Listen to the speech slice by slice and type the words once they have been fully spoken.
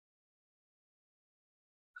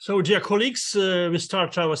So, dear colleagues, we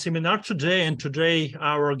start our seminar today, and today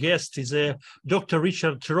our guest is Dr.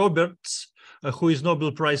 Richard Roberts, who is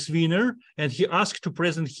Nobel Prize winner, and he asked to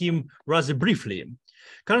present him rather briefly.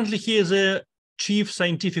 Currently, he is a Chief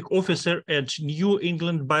Scientific Officer at New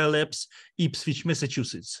England Biolabs, Ipswich,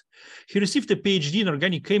 Massachusetts. He received a PhD in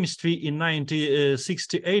organic chemistry in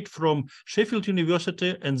 1968 from Sheffield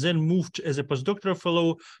University and then moved as a postdoctoral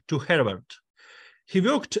fellow to Harvard. He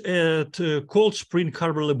worked at Cold Spring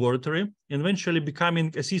Harbor Laboratory, eventually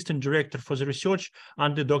becoming assistant director for the research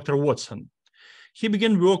under Dr. Watson. He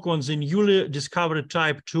began work on the newly discovered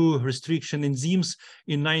type 2 restriction enzymes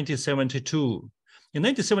in 1972. In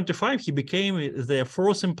 1975, he became the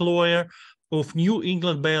fourth employer of New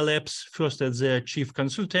England Biolabs, first as the chief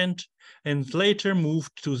consultant, and later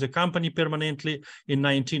moved to the company permanently in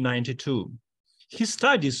 1992. His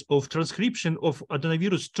studies of transcription of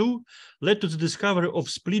adenovirus 2 led to the discovery of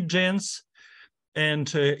split genes and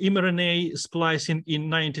mRNA splicing in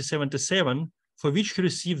 1977, for which he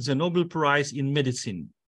received the Nobel Prize in Medicine.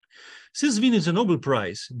 Since winning the Nobel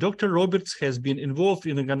Prize, Dr. Roberts has been involved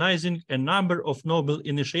in organizing a number of Nobel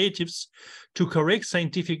initiatives to correct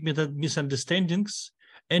scientific misunderstandings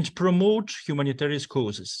and promote humanitarian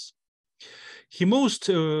causes.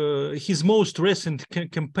 His most recent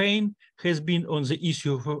campaign has been on the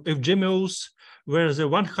issue of GMOs, where the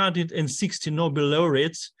 160 Nobel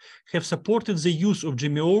laureates have supported the use of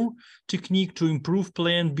GMO technique to improve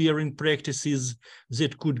plant-bearing practices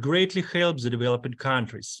that could greatly help the developing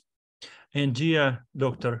countries. And dear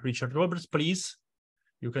Dr. Richard Roberts, please,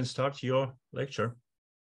 you can start your lecture.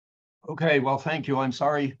 Okay, well, thank you. I'm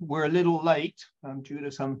sorry we're a little late due to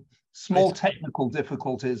some small technical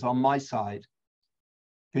difficulties on my side.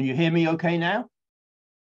 Can you hear me okay now?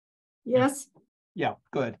 Yes. Yeah,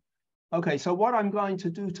 good. Okay, so what I'm going to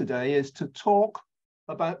do today is to talk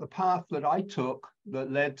about the path that I took that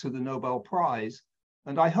led to the Nobel Prize.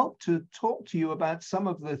 And I hope to talk to you about some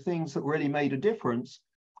of the things that really made a difference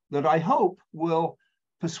that I hope will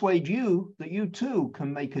persuade you that you too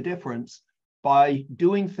can make a difference by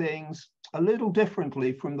doing things a little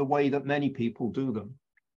differently from the way that many people do them.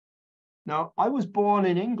 Now, I was born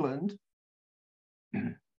in England.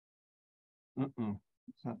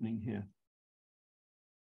 What's happening here?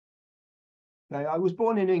 Okay, I was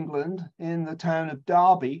born in England in the town of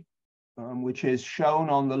Derby, which is shown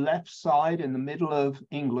on the left side in the middle of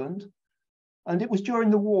England. And it was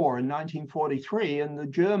during the war in 1943, and the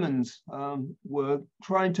Germans were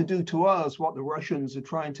trying to do to us what the Russians are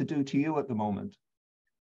trying to do to you at the moment.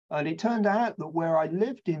 And it turned out that where I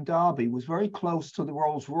lived in Derby was very close to the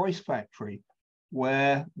Rolls-Royce factory,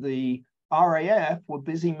 where the RAF were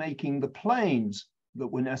busy making the planes that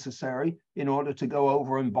were necessary in order to go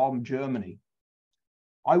over and bomb Germany.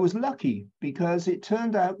 I was lucky because it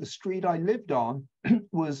turned out the street I lived on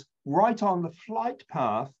was right on the flight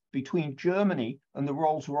path between Germany and the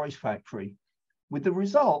Rolls-Royce factory, with the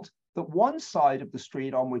result that one side of the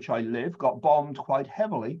street on which I lived got bombed quite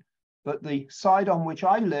heavily, but the side on which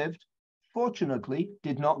I lived, fortunately,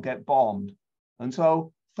 did not get bombed. And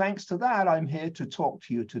so, thanks to that, I'm here to talk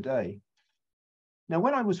to you today. Now,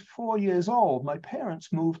 when I was 4 years old, my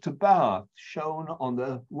parents moved to Bath, shown on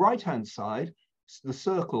the right-hand side, the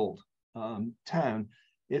circled town.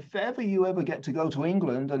 If ever you get to go to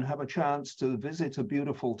England and have a chance to visit a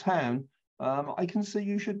beautiful town, I can say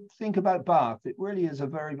you should think about Bath. It really is a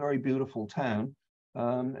very, very beautiful town,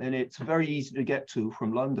 and it's very easy to get to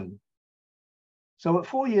from London. So at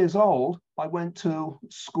 4 years old, I went to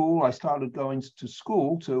school. I started going to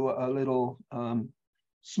school, to a little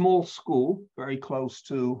small school very close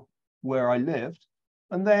to where I lived.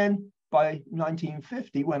 And then by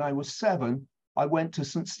 1950, when I was 7, I went to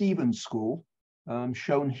St. Stephen's School,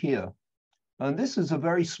 shown here. And this is a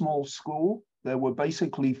very small school. There were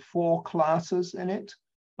basically 4 classes in it,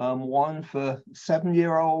 one for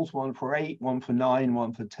 7-year-olds, one for 8, one for 9,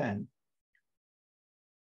 one for 10.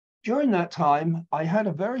 During that time, I had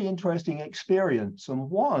a very interesting experience,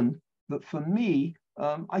 and one that for me,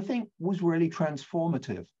 I think was really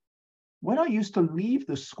transformative. When I used to leave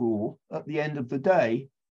the school at the end of the day,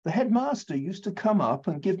 the headmaster used to come up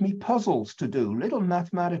and give me puzzles to do, little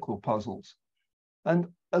mathematical puzzles. And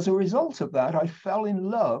as a result of that, I fell in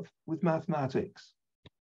love with mathematics.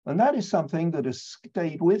 And that is something that has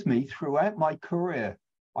stayed with me throughout my career.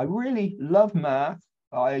 I really love math.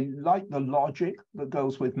 I like the logic that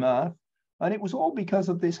goes with math. And it was all because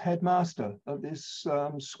of this headmaster at this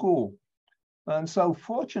school. And so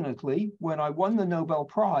fortunately, when I won the Nobel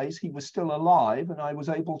Prize, he was still alive, and I was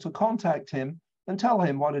able to contact him and tell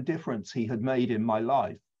him what a difference he had made in my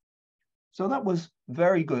life. So that was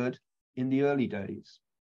very good in the early days.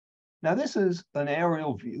 Now, this is an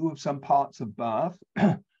aerial view of some parts of Bath.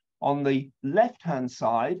 On the left-hand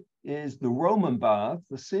side is the Roman Bath.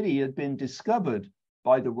 The city had been discovered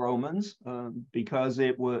by the Romans because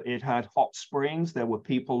it had hot springs. There were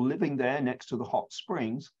people living there next to the hot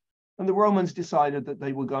springs. And the Romans decided that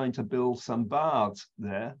they were going to build some baths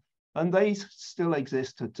there. And they still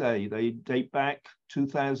exist today. They date back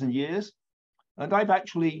 2,000 years. And I've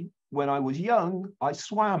actually, when I was young, I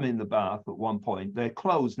swam in the bath at one point. They're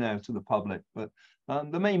closed now to the public, but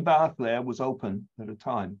the main bath there was open at a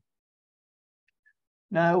time.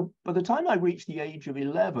 Now, by the time I reached the age of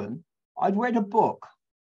 11, I'd read a book,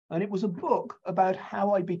 and it was a book about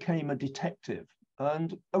how I became a detective,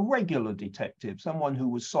 and a regular detective, someone who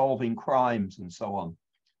was solving crimes and so on.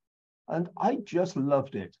 And I just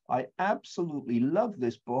loved it. I absolutely loved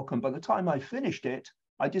this book. And by the time I finished it,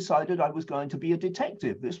 I decided I was going to be a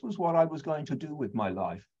detective. This was what I was going to do with my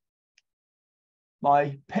life.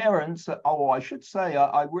 My parents, I should say,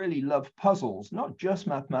 I really love puzzles, not just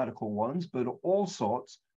mathematical ones, but all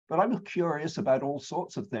sorts. But I was curious about all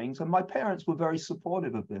sorts of things. And my parents were very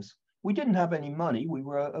supportive of this. We didn't have any money. We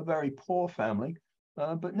were a very poor family.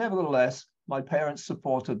 But nevertheless, my parents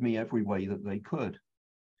supported me every way that they could.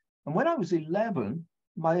 And when I was 11,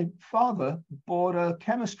 my father bought a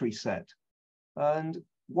chemistry set. And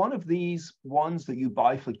one of these ones that you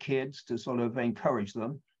buy for kids to sort of encourage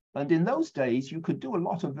them. And in those days, you could do a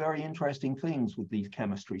lot of very interesting things with these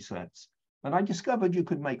chemistry sets. And I discovered you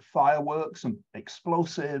could make fireworks and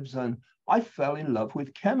explosives, and I fell in love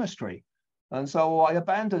with chemistry. And so I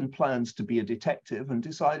abandoned plans to be a detective and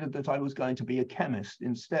decided that I was going to be a chemist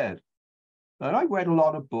instead. And I read a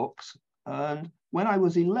lot of books. And when I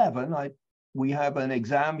was 11, we have an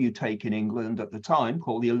exam you take in England at the time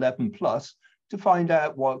called the 11 plus to find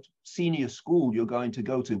out what senior school you're going to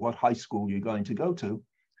go to, what high school you're going to go to.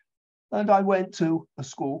 And I went to a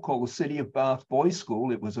school called the City of Bath Boys'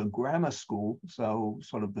 School. It was a grammar school, so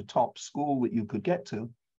sort of the top school that you could get to.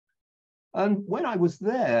 And when I was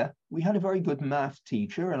there, we had a very good math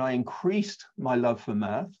teacher, and I increased my love for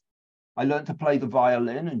math. I learned to play the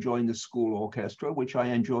violin and joined the school orchestra, which I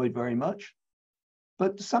enjoyed very much.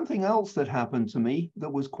 But something else that happened to me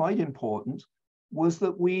that was quite important was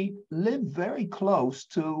that we lived very close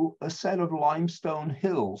to a set of limestone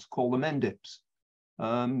hills called the Mendips.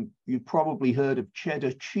 You've probably heard of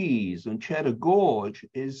cheddar cheese, and Cheddar Gorge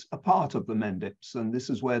is a part of the Mendips, and this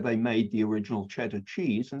is where they made the original cheddar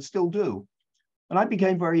cheese and still do. And I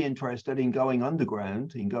became very interested in going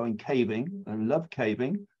underground, in going caving, and loved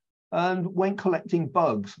caving, and went collecting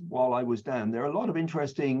bugs while I was down. There are a lot of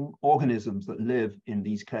interesting organisms that live in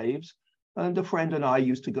these caves, and a friend and I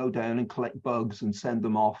used to go down and collect bugs and send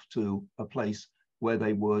them off to a place where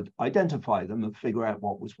they would identify them and figure out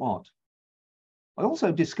what was what. I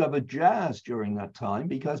also discovered jazz during that time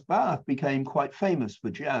because Bath became quite famous for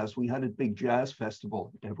jazz. We had a big jazz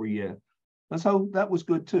festival every year. And so that was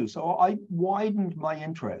good too. So I widened my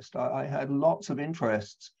interest. I had lots of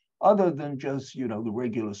interests other than just, the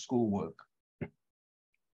regular schoolwork.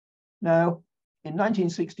 Now, in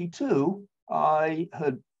 1962, I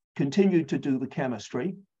had continued to do the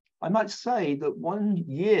chemistry. I might say that one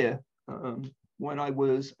year, when I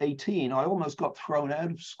was 18, I almost got thrown out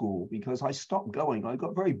of school because I stopped going. I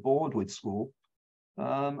got very bored with school.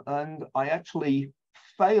 And I actually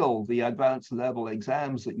failed the advanced level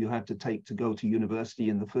exams that you had to take to go to university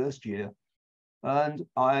in the first year. And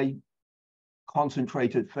I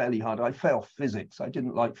concentrated fairly hard. I failed physics. I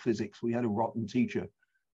didn't like physics. We had a rotten teacher.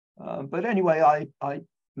 But anyway, I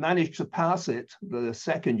managed to pass it the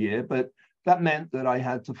second year, but that meant that I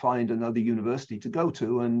had to find another university to go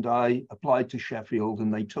to, and I applied to Sheffield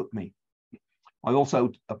and they took me. I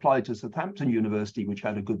also applied to Southampton University, which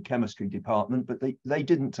had a good chemistry department, but they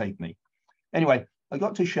didn't take me. Anyway, I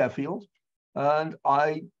got to Sheffield and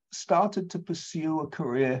I started to pursue a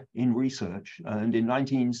career in research. And in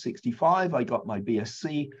 1965, I got my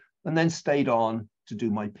BSc and then stayed on to do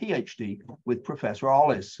my PhD with Professor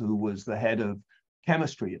Ollis, who was the head of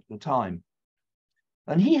chemistry at the time.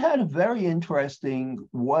 And he had a very interesting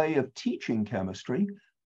way of teaching chemistry.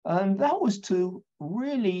 And that was to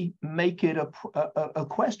really make it a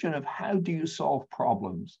question of how do you solve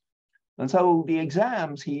problems? And so the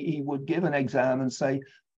exams, he would give an exam and say,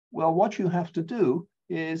 well, what you have to do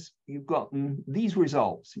is you've gotten these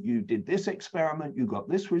results. You did this experiment, you got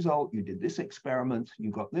this result, you did this experiment, you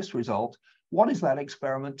got this result. What does that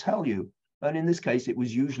experiment tell you? And in this case, it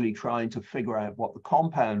was usually trying to figure out what the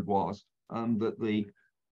compound was that the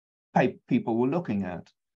people were looking at.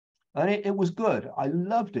 And it was good. I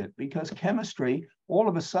loved it because chemistry all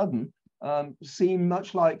of a sudden seemed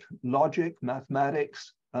much like logic,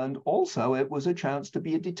 mathematics, And also it was a chance to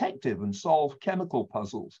be a detective and solve chemical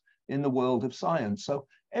puzzles in the world of science. So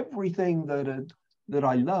everything that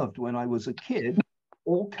I loved when I was a kid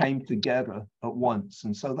all came together at once.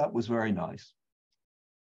 And so that was very nice.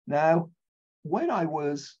 Now, when I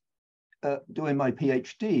was doing my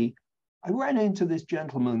PhD, I ran into this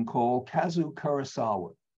gentleman called Kazu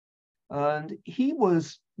Kurosawa. And he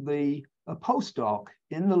was a postdoc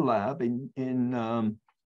in the lab, in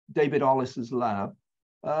David Ollis's lab.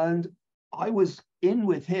 And I was in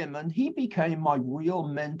with him, and he became my real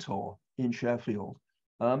mentor in Sheffield,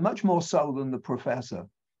 much more so than the professor.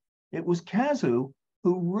 It was Kazu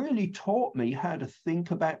who really taught me how to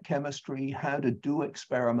think about chemistry, how to do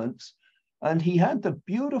experiments. And he had the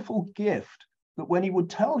beautiful gift that when he would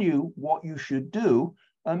tell you what you should do,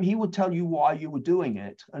 he would tell you why you were doing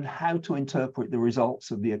it and how to interpret the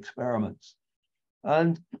results of the experiments.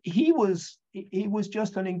 And he was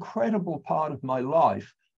just an incredible part of my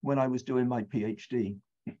life when I was doing my PhD.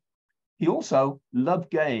 He also loved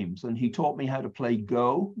games, and he taught me how to play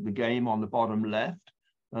Go, the game on the bottom left,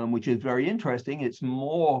 which is very interesting. It's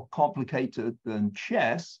more complicated than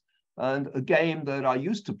chess, and a game that I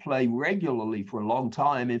used to play regularly for a long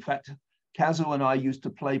time. In fact, Kazu and I used to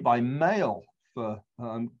play by mail for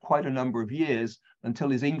quite a number of years until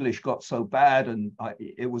his English got so bad, and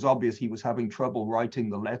it was obvious he was having trouble writing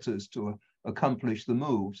the letters to accomplish the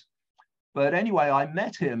moves. But anyway, I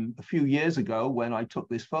met him a few years ago when I took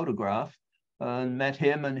this photograph, and met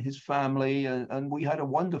him and his family, and we had a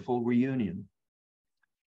wonderful reunion.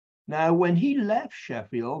 Now, when he left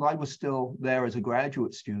Sheffield, I was still there as a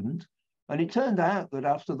graduate student, and it turned out that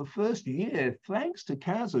after the first year, thanks to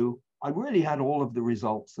Kazu, I really had all of the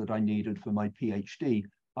results that I needed for my PhD.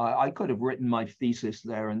 I could have written my thesis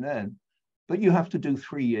there and then, but you have to do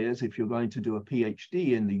 3 years if you're going to do a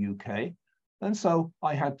PhD in the UK. And so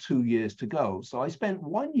I had 2 years to go. So I spent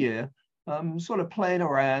 1 year sort of playing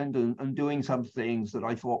around and doing some things that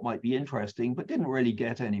I thought might be interesting, but didn't really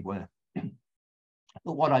get anywhere.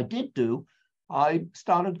 But what I did do, I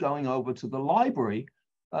started going over to the library,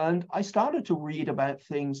 and I started to read about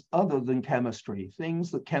things other than chemistry,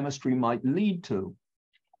 things that chemistry might lead to.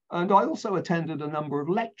 And I also attended a number of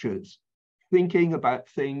lectures, thinking about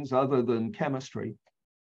things other than chemistry.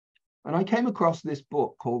 And I came across this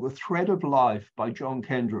book called The Thread of Life by John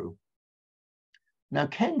Kendrew. Now,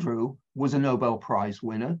 Kendrew was a Nobel Prize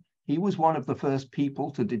winner. He was one of the first people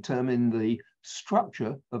to determine the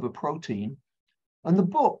structure of a protein. And the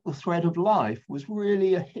book, The Thread of Life, was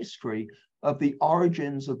really a history of the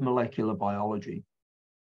origins of molecular biology.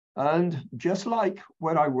 And just like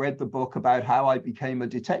when I read the book about how I became a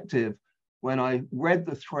detective, when I read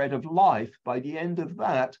The Thread of Life, by the end of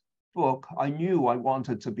that book, I knew I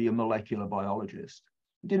wanted to be a molecular biologist.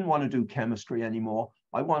 I didn't want to do chemistry anymore.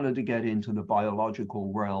 I wanted to get into the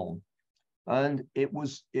biological realm. And it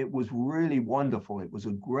was really wonderful. It was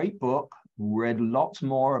a great book, read lots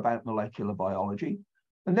more about molecular biology.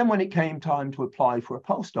 And then when it came time to apply for a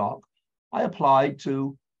postdoc, I applied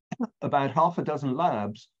to about half a dozen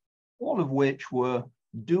labs, all of which were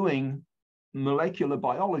doing molecular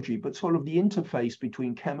biology, but sort of the interface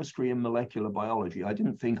between chemistry and molecular biology. I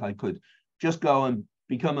didn't think I could just go and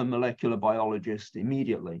become a molecular biologist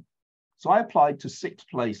immediately. So I applied to 6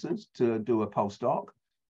 places to do a postdoc,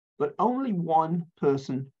 but only one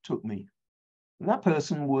person took me. And that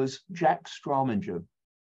person was Jack Strominger.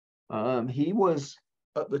 He was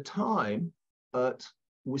at the time at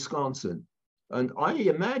Wisconsin. And I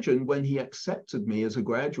imagine when he accepted me as a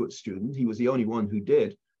graduate student, he was the only one who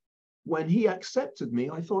did. When he accepted me,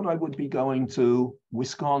 I thought I would be going to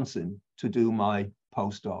Wisconsin to do my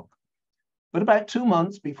postdoc. But about 2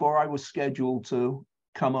 months before I was scheduled to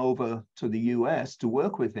come over to the US to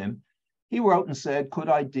work with him, he wrote and said, could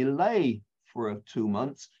I delay for 2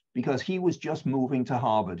 months because he was just moving to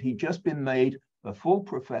Harvard. He'd just been made a full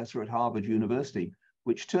professor at Harvard University,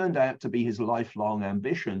 which turned out to be his lifelong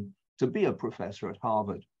ambition, to be a professor at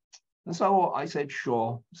Harvard. And so I said,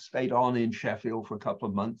 sure, stayed on in Sheffield for a couple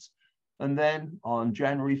of months. And then on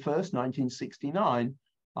January 1st, 1969,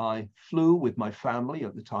 I flew with my family.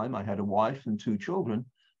 At the time, I had a wife and 2 children,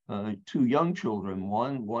 2 young children.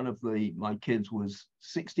 One of my kids was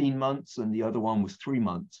 16 months and the other one was 3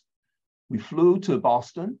 months. We flew to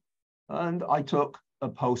Boston and I took a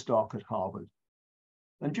postdoc at Harvard.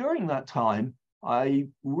 And during that time, I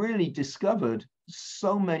really discovered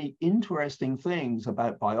so many interesting things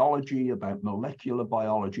about biology, about molecular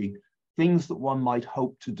biology, things that one might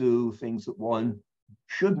hope to do, things that one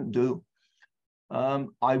shouldn't do.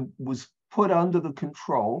 I was put under the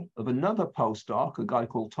control of another postdoc, a guy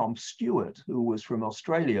called Tom Stewart, who was from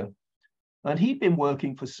Australia. And he'd been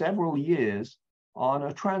working for several years on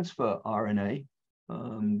a transfer RNA.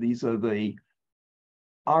 These are the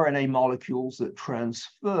RNA molecules that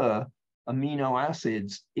transfer amino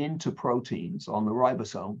acids into proteins on the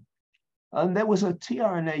ribosome. And there was a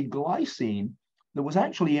tRNA glycine that was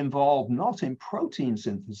actually involved not in protein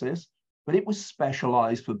synthesis, but it was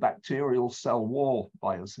specialized for bacterial cell wall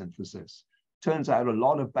biosynthesis. Turns out a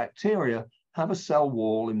lot of bacteria have a cell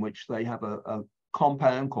wall in which they have a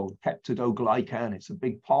compound called peptidoglycan. It's a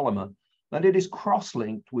big polymer, and it is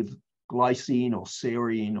cross-linked with glycine or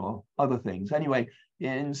serine or other things. Anyway,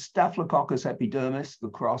 in Staphylococcus epidermis, the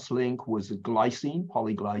cross-link was a glycine,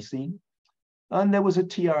 polyglycine, and there was a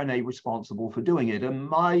tRNA responsible for doing it. And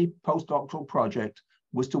my postdoctoral project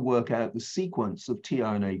was to work out the sequence of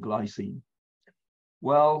tRNA glycine.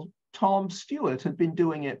 Well, Tom Stewart had been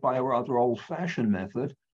doing it by a rather old-fashioned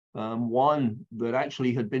method, one that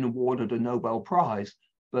actually had been awarded a Nobel Prize,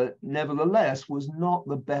 but nevertheless was not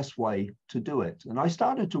the best way to do it. And I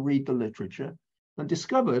started to read the literature and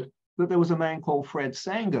discovered that there was a man called Fred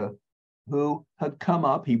Sanger who had come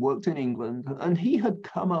up, he worked in England, and he had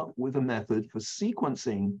come up with a method for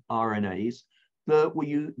sequencing RNAs that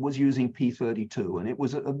was using p32. And it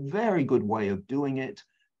was a very good way of doing it.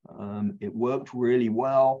 It worked really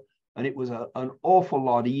well. And it was an awful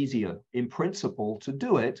lot easier in principle to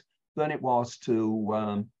do it than it was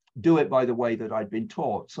to do it by the way that I'd been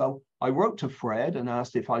taught. So I wrote to Fred and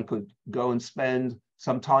asked if I could go and spend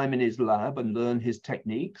some time in his lab and learn his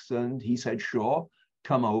techniques. And he said, sure,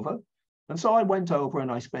 come over. And so I went over and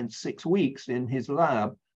I spent 6 weeks in his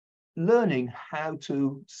lab learning how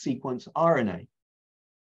to sequence RNA.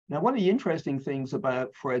 Now, one of the interesting things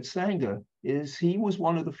about Fred Sanger is he was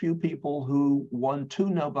one of the few people who won 2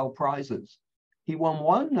 Nobel Prizes. He won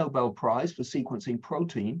 1 Nobel Prize for sequencing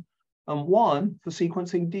protein and 1 for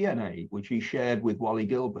sequencing DNA, which he shared with Wally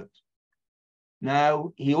Gilbert.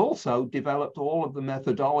 Now, he also developed all of the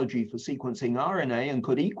methodology for sequencing RNA and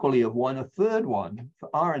could equally have won a 3rd one for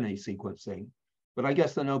RNA sequencing. But I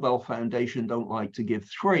guess the Nobel Foundation don't like to give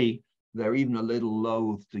 3. They're even a little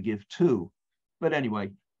loath to give 2. But anyway,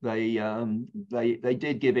 they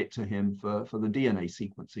did give it to him for the DNA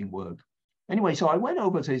sequencing work. Anyway, so I went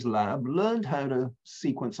over to his lab, learned how to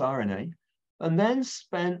sequence RNA, and then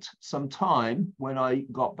spent some time when I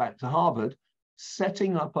got back to Harvard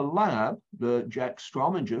setting up a lab that Jack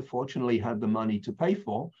Strominger fortunately had the money to pay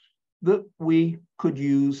for, that we could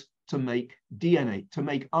use to make DNA, to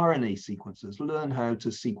make RNA sequences, learn how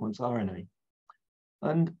to sequence RNA.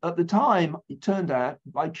 And at the time, it turned out,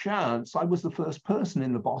 by chance, I was the first person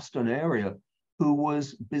in the Boston area who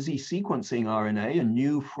was busy sequencing RNA and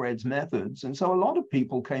knew Fred's methods. And so a lot of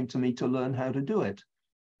people came to me to learn how to do it.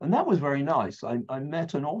 And that was very nice. I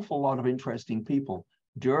met an awful lot of interesting people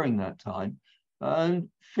during that time and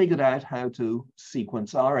figured out how to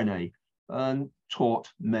sequence RNA and taught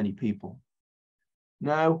many people.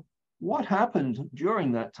 Now, what happened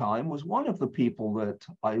during that time was one of the people that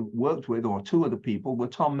I worked with, or 2 of the people, were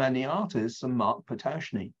Tom Maniatis and Mark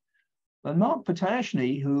Potashny. And Mark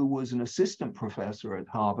Potashny, who was an assistant professor at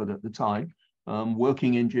Harvard at the time,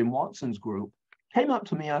 working in Jim Watson's group, came up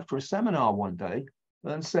to me after a seminar one day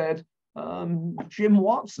and said, Jim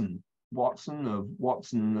Watson of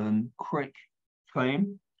Watson and Crick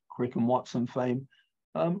fame, Crick and Watson fame,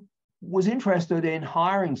 was interested in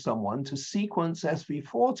hiring someone to sequence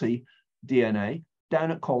SV40 DNA down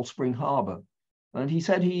at Cold Spring Harbor. And he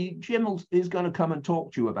said, Jim is going to come and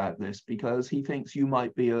talk to you about this because he thinks you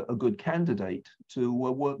might be a good candidate to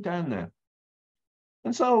work down there.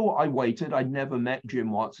 And so I waited. I'd never met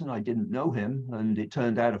Jim Watson. I didn't know him. And it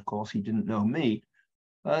turned out, of course, he didn't know me.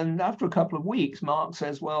 And after a couple of weeks, Mark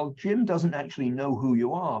says, well, Jim doesn't actually know who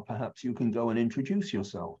you are. Perhaps you can go and introduce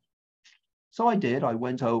yourself. So I did. I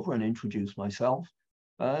went over and introduced myself.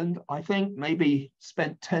 And I think maybe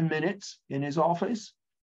spent 10 minutes in his office,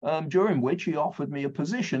 during which he offered me a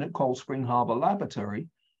position at Cold Spring Harbor Laboratory.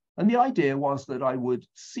 And the idea was that I would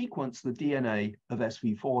sequence the DNA of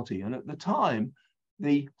SV40. And at the time,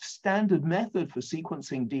 the standard method for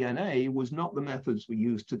sequencing DNA was not the methods we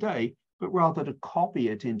use today, but rather to copy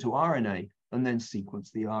it into RNA and then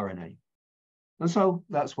sequence the RNA. And so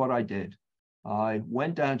that's what I did. I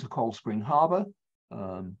went down to Cold Spring Harbor.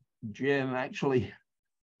 Jim, actually,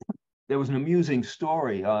 there was an amusing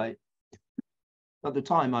story. At the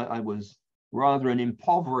time, I was rather an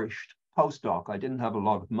impoverished postdoc. I didn't have a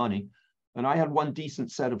lot of money. And I had one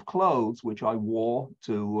decent set of clothes, which I wore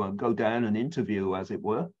to go down and interview, as it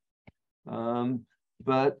were.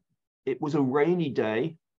 But it was a rainy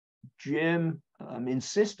day. Jim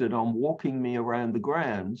insisted on walking me around the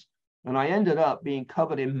grounds, and I ended up being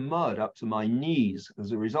covered in mud up to my knees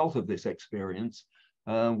as a result of this experience.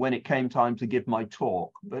 when it came time to give my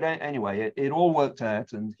talk. But anyway, it all worked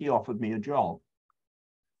out and he offered me a job.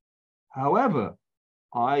 However,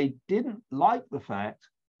 I didn't like the fact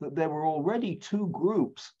that there were already two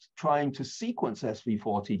groups trying to sequence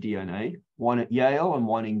SV40 DNA, one at Yale and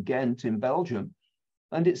one in Ghent in Belgium.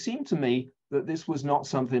 And it seemed to me that this was not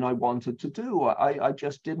something I wanted to do. I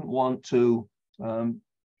just didn't want to,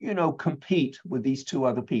 compete with these two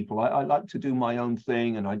other people. I like to do my own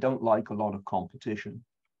thing and I don't like a lot of competition.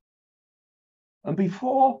 And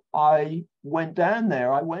before I went down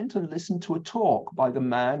there, I went and listened to a talk by the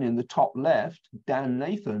man in the top left, Dan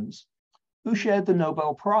Nathans, who shared the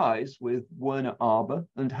Nobel Prize with Werner Arber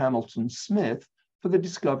and Hamilton Smith for the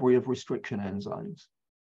discovery of restriction enzymes.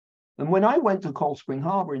 And when I went to Cold Spring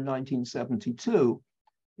Harbor in 1972,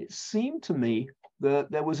 it seemed to me that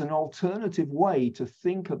there was an alternative way to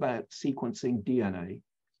think about sequencing DNA.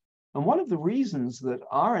 And one of the reasons that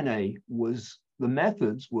the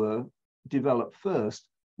methods were developed first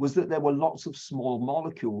was that there were lots of small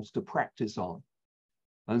molecules to practice on.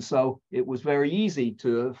 And so it was very easy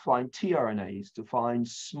to find tRNAs, to find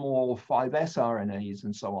small 5S RNAs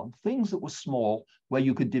and so on, things that were small where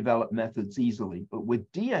you could develop methods easily. But with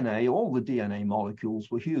DNA, all the DNA molecules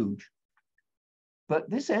were huge. But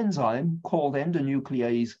this enzyme called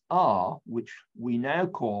endonuclease R, which we now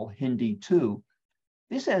call HinD2,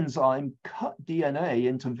 this enzyme cut DNA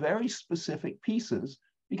into very specific pieces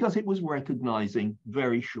because it was recognizing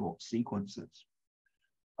very short sequences.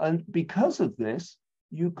 And because of this,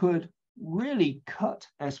 you could really cut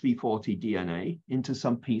SV40 DNA into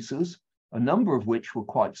some pieces, a number of which were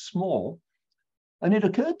quite small. And it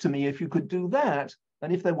occurred to me, if you could do that,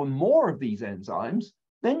 and if there were more of these enzymes,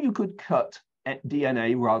 then you could cut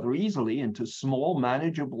DNA rather easily into small,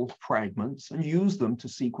 manageable fragments and use them to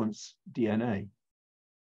sequence DNA.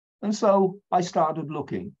 And so I started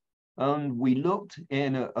looking. And we looked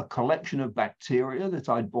in a collection of bacteria that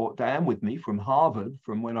I'd brought down with me from Harvard,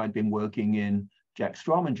 from when I'd been working in Jack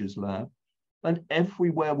Strominger's lab. And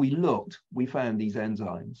everywhere we looked, we found these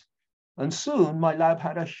enzymes. And soon my lab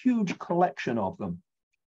had a huge collection of them.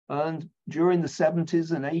 And during the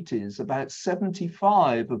 70s and 80s, about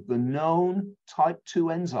 75 of the known type 2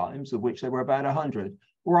 enzymes, of which there were about 100,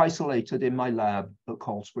 were isolated in my lab at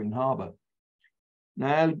Cold Spring Harbor.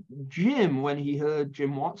 Now, Jim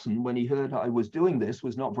Watson, when he heard I was doing this,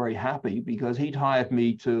 was not very happy because he'd hired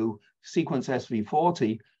me to sequence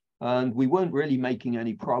SV40, and we weren't really making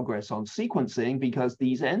any progress on sequencing because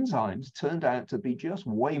these enzymes turned out to be just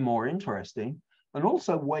way more interesting and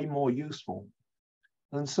also way more useful.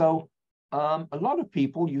 And so a lot of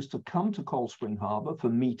people used to come to Cold Spring Harbor for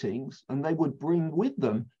meetings, and they would bring with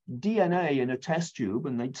them DNA in a test tube,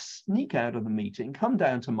 and they'd sneak out of the meeting, come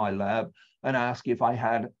down to my lab, and ask if I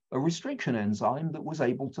had a restriction enzyme that was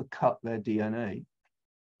able to cut their DNA.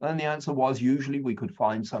 And the answer was usually we could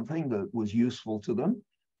find something that was useful to them.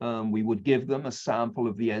 We would give them a sample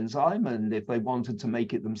of the enzyme, and if they wanted to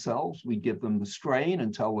make it themselves, we'd give them the strain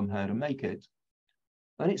and tell them how to make it.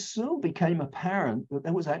 And it soon became apparent that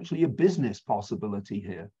there was actually a business possibility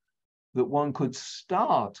here, that one could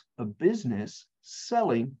start a business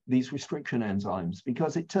selling these restriction enzymes,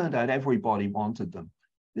 because it turned out everybody wanted them.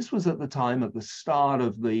 This was at the time at the start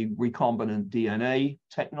of the recombinant DNA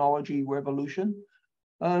technology revolution.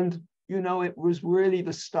 And, it was really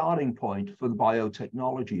the starting point for the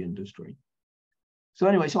biotechnology industry. So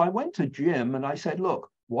anyway, I went to Jim and I said, look,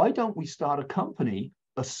 why don't we start a company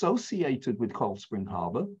associated with Cold Spring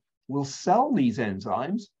Harbor? We'll sell these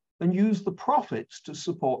enzymes and use the profits to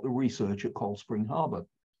support the research at Cold Spring Harbor.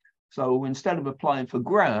 So instead of applying for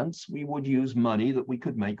grants, we would use money that we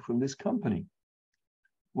could make from this company.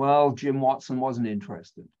 Well, Jim Watson wasn't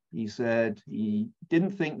interested. He said he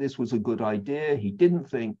didn't think this was a good idea. He didn't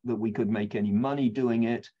think that we could make any money doing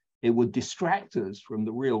it. It would distract us from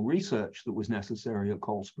the real research that was necessary at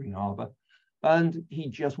Cold Spring Harbor. And he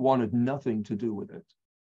just wanted nothing to do with it.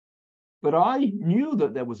 But I knew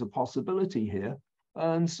that there was a possibility here.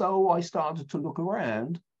 And so I started to look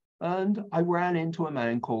around, and I ran into a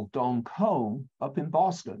man called Don Cohn up in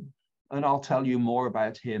Boston. And I'll tell you more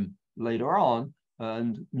about him later on,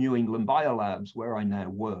 and New England Biolabs, where I now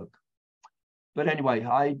work. But anyway,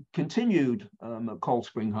 I continued at Cold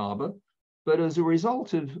Spring Harbor. But as a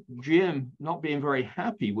result of Jim not being very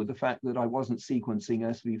happy with the fact that I wasn't sequencing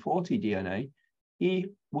SV40 DNA, he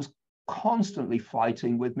was constantly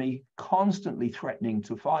fighting with me, constantly threatening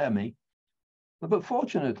to fire me. But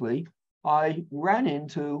fortunately, I ran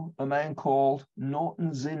into a man called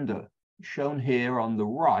Norton Zinder, shown here on the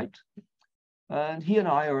right. And he and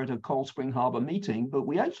I are at a Cold Spring Harbor meeting, but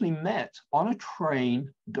we actually met on a train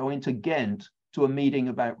going to Ghent to a meeting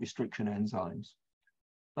about restriction enzymes.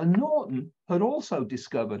 And Norton had also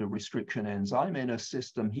discovered a restriction enzyme in a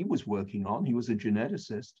system he was working on. He was a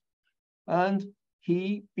geneticist, and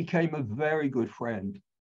he became a very good friend.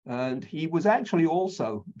 And he was actually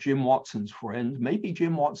also Jim Watson's friend, maybe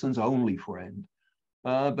Jim Watson's only friend.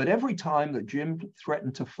 But every time that Jim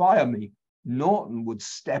threatened to fire me, Norton would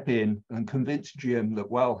step in and convince Jim that,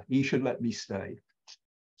 well, he should let me stay.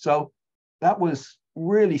 So that was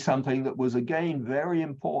really something that was, again, very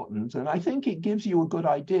important. And I think it gives you a good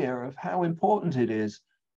idea of how important it is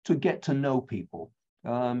to get to know people.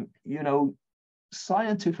 You know,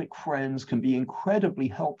 scientific friends can be incredibly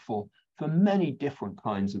helpful for many different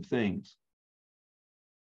kinds of things.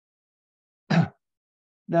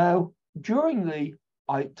 Now, during the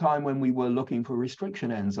time when we were looking for restriction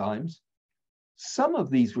enzymes, some of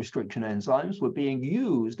these restriction enzymes were being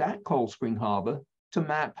used at Cold Spring Harbor to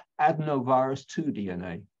map adenovirus 2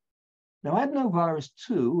 DNA. Now, adenovirus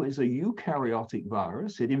 2 is a eukaryotic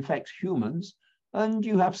virus. It infects humans, and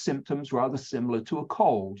you have symptoms rather similar to a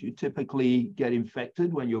cold. You typically get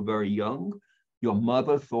infected when you're very young. Your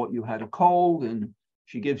mother thought you had a cold, and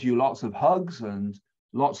she gives you lots of hugs and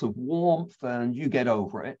lots of warmth, and you get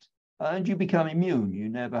over it, and you become immune. You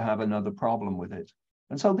never have another problem with it.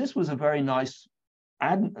 And so this was a very nice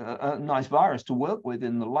virus to work with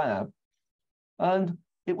in the lab. And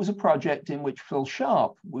it was a project in which Phil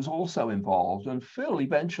Sharp was also involved. And Phil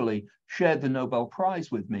eventually shared the Nobel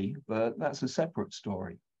Prize with me, but that's a separate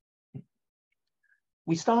story.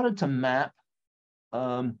 We started to map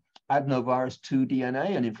adenovirus 2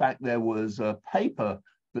 DNA. And in fact, there was a paper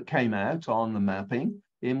that came out on the mapping,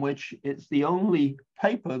 in which it's the only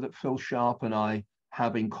paper that Phil Sharp and I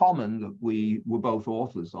have in common, that we were both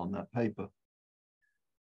authors on that paper.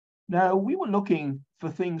 Now, we were looking for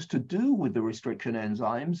things to do with the restriction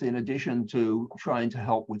enzymes in addition to trying to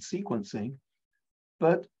help with sequencing.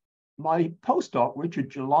 But my postdoc, Richard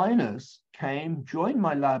Gelinas, joined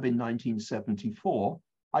my lab in 1974.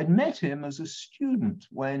 I'd met him as a student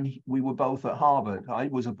when we were both at Harvard. I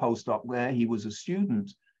was a postdoc there. He was a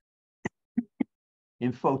student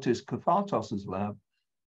in Fotis Kafartos's lab.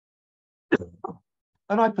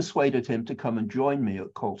 And I persuaded him to come and join me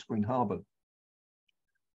at Cold Spring Harbor.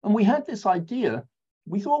 And we had this idea.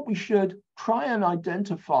 We thought we should try and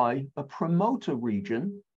identify a promoter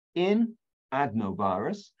region in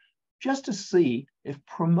adenovirus, just to see if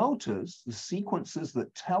promoters, the sequences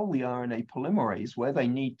that tell the RNA polymerase where they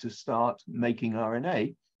need to start making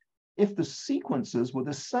RNA, if the sequences were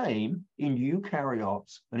the same in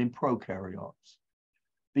eukaryotes and in prokaryotes.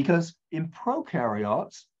 Because in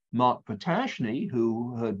prokaryotes, Mark Potashny,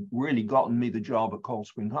 who had really gotten me the job at Cold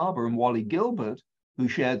Spring Harbor, and Wally Gilbert, who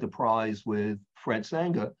shared the prize with Fred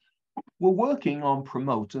Sanger, were working on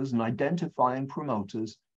promoters and identifying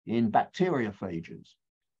promoters in bacteriophages.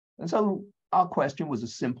 And so our question was a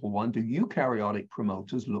simple one: do eukaryotic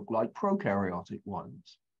promoters look like prokaryotic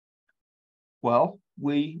ones? Well,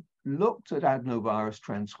 we looked at adenovirus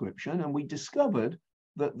transcription, and we discovered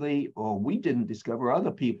that we didn't discover,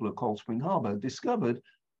 other people at Cold Spring Harbor discovered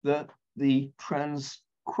that the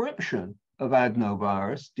transcription of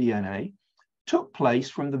adenovirus DNA took place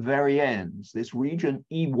from the very ends. This region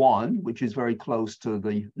E1, which is very close to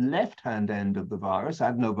the left-hand end of the virus,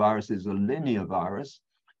 adenovirus is a linear virus,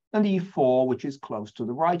 and E4, which is close to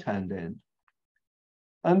the right-hand end.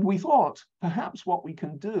 And we thought perhaps what we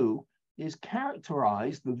can do is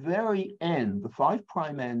characterize the very end, the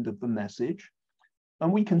 5' end of the message,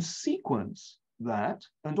 and we can sequence that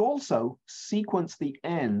and also sequence the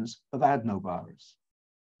ends of adenovirus.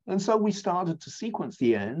 And so we started to sequence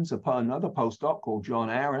the ends. Another postdoc called John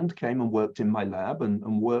Arendt came and worked in my lab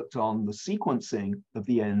and worked on the sequencing of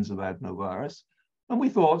the ends of adenovirus. And we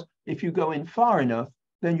thought, if you go in far enough,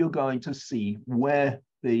 then you're going to see where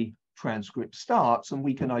the transcript starts, and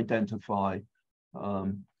we can identify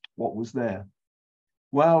what was there.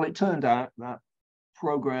 Well, it turned out that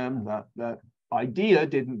program, that idea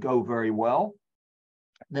didn't go very well.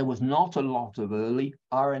 There was not a lot of early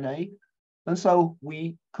RNA. And so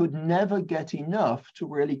we could never get enough to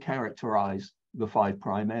really characterize the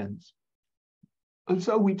 5' ends. And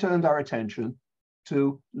so we turned our attention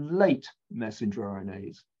to late messenger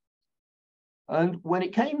RNAs. And when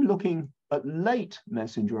it came looking at late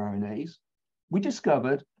messenger RNAs, we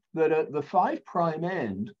discovered that at the 5'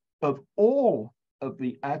 end of all of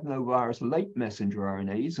the adenovirus late messenger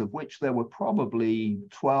RNAs, of which there were probably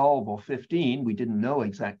 12 or 15, we didn't know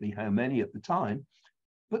exactly how many at the time,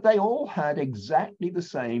 but they all had exactly the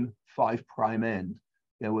same 5' end.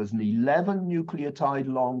 There was an 11 nucleotide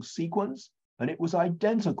long sequence, and it was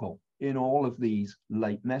identical in all of these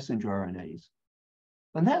late messenger RNAs.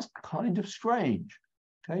 And that's kind of strange,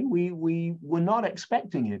 Okay, we were not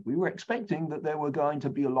expecting it. We were expecting that there were going to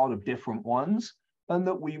be a lot of different ones and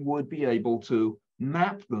that we would be able to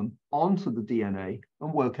map them onto the DNA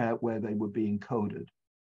and work out where they were being coded.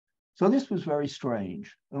 So this was very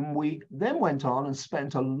strange. And we then went on and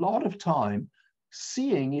spent a lot of time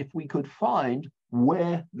seeing if we could find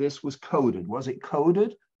where this was coded. Was it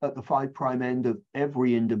coded at the 5' end of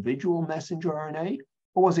every individual messenger RNA,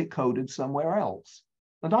 or was it coded somewhere else?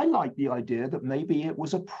 And I like the idea that maybe it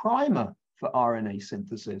was a primer for RNA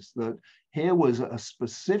synthesis, that here was a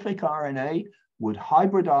specific RNA would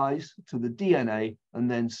hybridize to the DNA and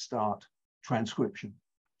then start transcription.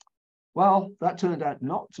 Well, that turned out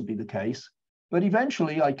not to be the case, but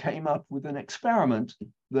eventually I came up with an experiment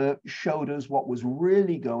that showed us what was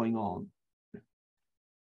really going on.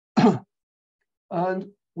 And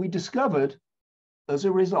we discovered, as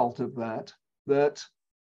a result of that, that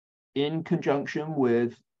in conjunction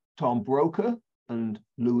with Tom Broker and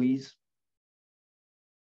Louise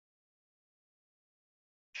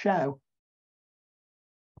Chow,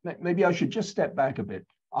 maybe I should just step back a bit.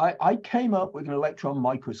 I came up with an electron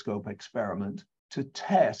microscope experiment to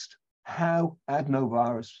test how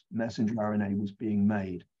adenovirus messenger RNA was being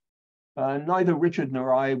made. Neither Richard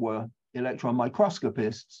nor I were electron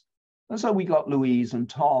microscopists, and so we got Louise and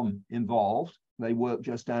Tom involved. They worked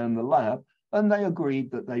just down the lab, and they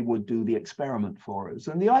agreed that they would do the experiment for us.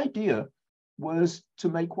 And the idea was to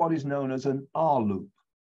make what is known as an R-loop.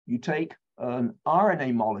 You take an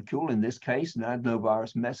RNA molecule, in this case, an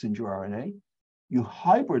adenovirus messenger RNA, you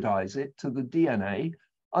hybridize it to the DNA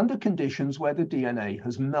under conditions where the DNA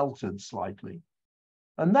has melted slightly.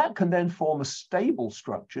 And that can then form a stable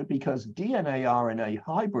structure because DNA-RNA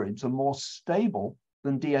hybrids are more stable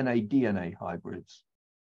than DNA-DNA hybrids.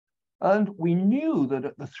 And we knew that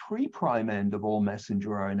at the 3' end of all messenger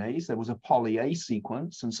RNAs, there was a poly A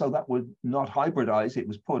sequence, and so that would not hybridize. It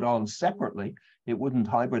was put on separately. It wouldn't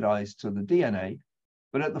hybridize to the DNA.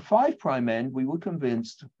 But at the 5' end, we were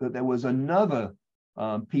convinced that there was another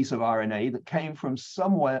piece of RNA that came from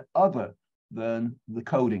somewhere other than the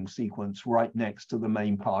coding sequence right next to the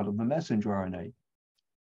main part of the messenger RNA.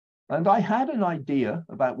 And I had an idea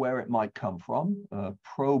about where it might come from,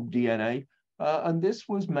 probe DNA, and this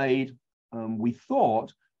was made, we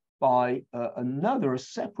thought, by a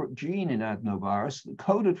separate gene in adenovirus that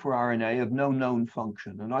coded for RNA of no known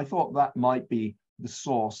function. And I thought that might be the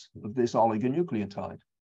source of this oligonucleotide.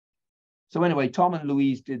 So anyway, Tom and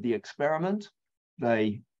Louise did the experiment.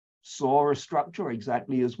 They saw a structure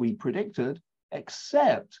exactly as we predicted,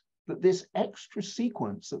 except that this extra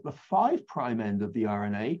sequence at the 5' end of the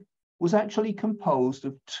RNA was actually composed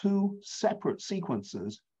of 2 separate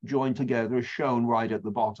sequences joined together as shown right at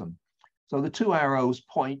the bottom. So the 2 arrows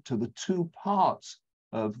point to the 2 parts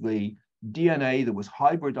of the DNA that was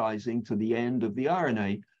hybridizing to the end of the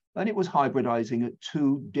RNA, and it was hybridizing at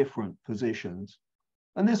 2 different positions.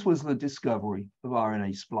 And this was the discovery of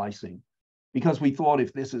RNA splicing, because we thought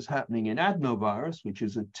if this is happening in adenovirus, which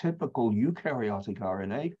is a typical eukaryotic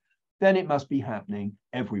RNA, then it must be happening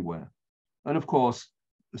everywhere. And of course,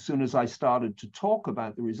 as soon as I started to talk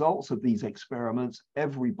about the results of these experiments,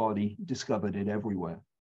 everybody discovered it everywhere.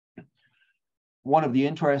 One of the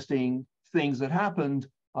interesting things that happened,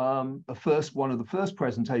 one of the first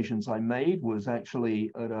presentations I made was actually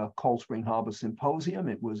at a Cold Spring Harbor symposium.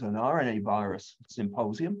 It was an RNA virus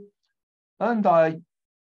symposium. And I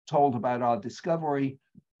told about our discovery,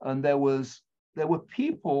 and there were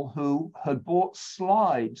people who had bought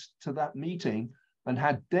slides to that meeting and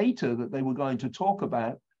had data that they were going to talk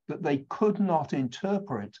about that they could not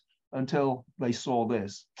interpret until they saw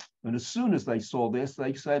this. And as soon as they saw this,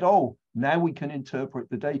 they said, oh, now we can interpret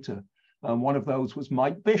the data. And one of those was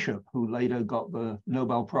Mike Bishop, who later got the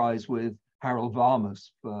Nobel Prize with Harold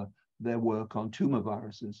Varmus for their work on tumor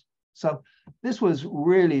viruses. So this was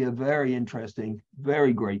really a very interesting,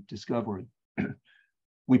 very great discovery.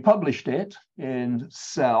 We published it in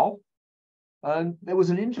Cell, and there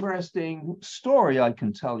was an interesting story I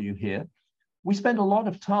can tell you here. We spent a lot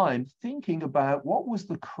of time thinking about what was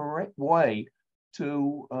the correct way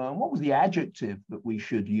to, what was the adjective that we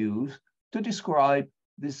should use to describe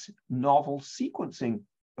this novel sequencing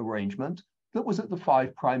arrangement that was at the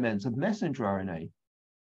 5' ends of messenger RNA.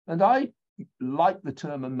 And I liked the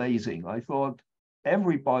term amazing. I thought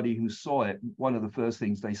everybody who saw it, one of the first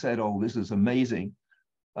things they said, oh, this is amazing.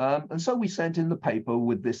 And so we sent in the paper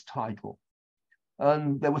with this title.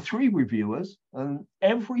 And there were 3 reviewers, and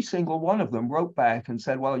every single one of them wrote back and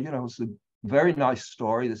said, well, you know, it's a very nice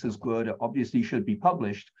story. This is good. It obviously should be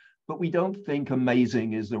published, but we don't think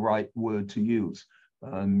amazing is the right word to use.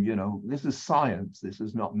 You know, this is science. This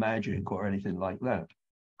is not magic or anything like that.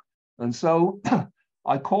 And so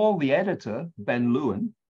I called the editor, Ben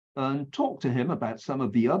Lewin, and talked to him about some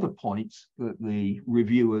of the other points that the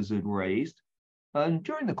reviewers had raised. And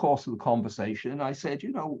during the course of the conversation, I said,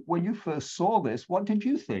 you know, when you first saw this, what did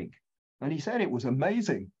you think? And he said it was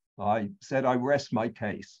amazing. I said, I rest my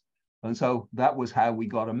case. And so that was how we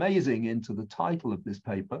got amazing into the title of this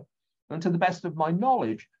paper. And to the best of my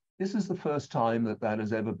knowledge, this is the first time that that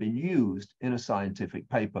has ever been used in a scientific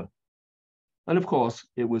paper. And of course,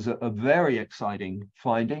 it was a very exciting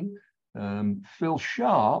finding. Phil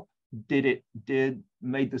Sharp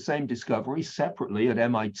made the same discovery separately at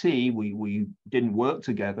MIT. We didn't work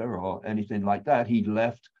together or anything like that. He'd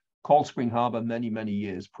left Cold Spring Harbor many, many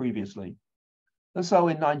years previously. And so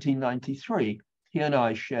in 1993, he and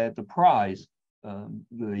I shared the prize,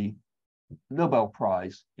 the Nobel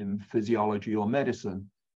Prize in Physiology or Medicine,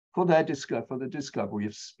 for the discovery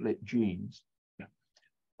of split genes.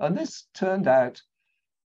 And this turned out,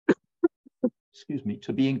 excuse me,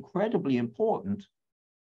 to be incredibly important,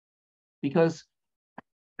 because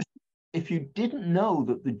if you didn't know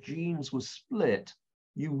that the genes were split,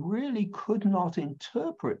 you really could not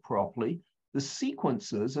interpret properly the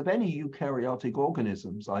sequences of any eukaryotic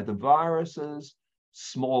organisms, either viruses,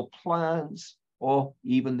 small plants, or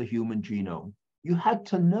even the human genome. You had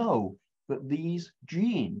to know that these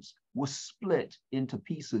genes were split into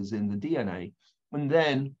pieces in the DNA, and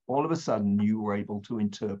then all of a sudden you were able to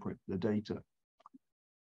interpret the data.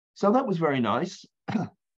 So that was very nice.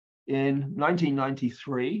 In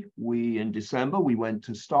 1993, in December, we went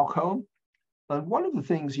to Stockholm. And one of the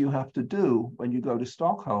things you have to do when you go to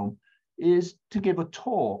Stockholm is to give a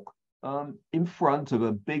talk in front of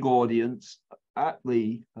a big audience at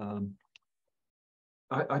the,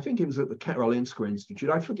 I think it was at the Karolinska Institute.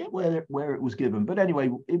 I forget where it was given, but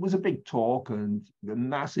anyway, it was a big talk and a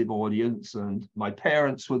massive audience, and my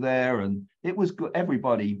parents were there, and it was good.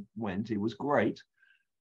 Everybody went, it was great.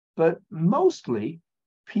 But mostly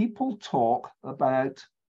people talk about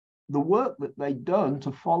the work that they'd done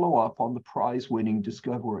to follow up on the prize-winning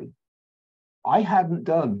discovery. I hadn't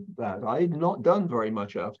done that. I had not done very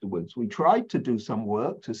much afterwards. We tried to do some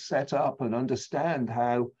work to set up and understand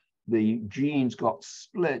how the genes got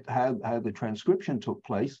split, how the transcription took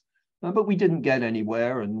place, but we didn't get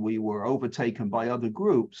anywhere, and we were overtaken by other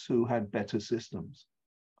groups who had better systems.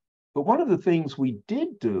 But one of the things we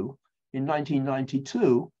did do in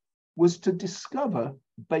 1992 was to discover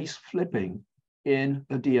base flipping in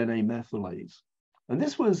a DNA methylase. And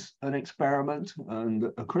this was an experiment and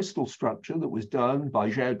a crystal structure that was done by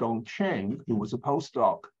Xiaodong Cheng, who was a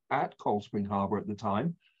postdoc at Cold Spring Harbor at the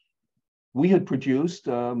time. We had produced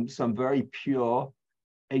some very pure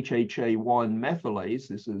HHA1 methylase.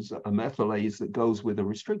 This is a methylase that goes with a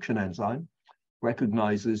restriction enzyme,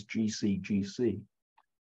 recognizes GC-GC.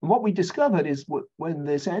 And what we discovered is when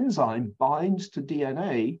this enzyme binds to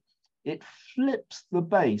DNA, it flips the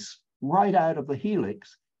base right out of the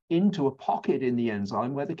helix into a pocket in the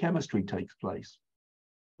enzyme where the chemistry takes place.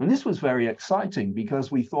 And this was very exciting because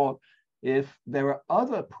we thought if there are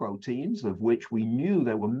other proteins, of which we knew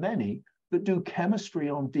there were many, that do chemistry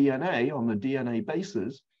on DNA, on the DNA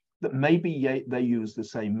bases, that maybe they use the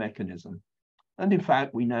same mechanism. And in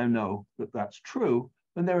fact, we now know that that's true.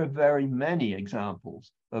 And there are very many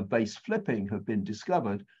examples of base flipping have been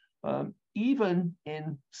discovered. Even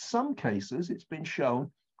in some cases, it's been shown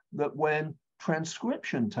that when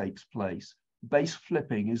transcription takes place, base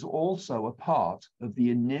flipping is also a part of the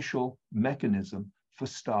initial mechanism for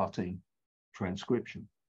starting transcription.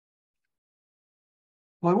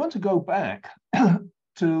 Well, I want to go back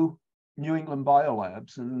to New England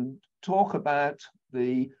Biolabs and talk about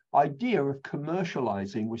the idea of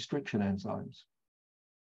commercializing restriction enzymes.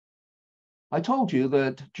 I told you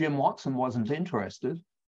that Jim Watson wasn't interested,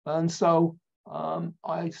 and so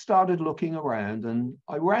I started looking around, and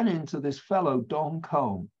I ran into this fellow, Don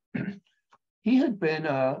Combe. He had been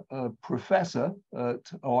a professor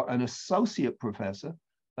or an associate professor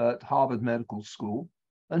at Harvard Medical School,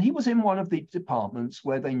 and he was in one of the departments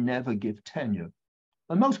where they never give tenure.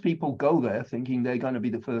 And most people go there thinking they're going to be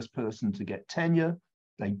the first person to get tenure.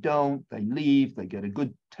 They don't, they leave, they get a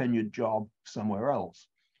good tenured job somewhere else.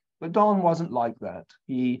 But Don wasn't like that.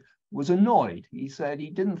 He was annoyed. He said he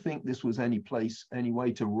didn't think this was any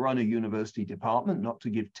way to run a university department, not to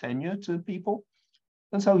give tenure to people.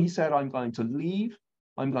 And so he said, I'm going to leave,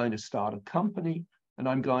 I'm going to start a company, and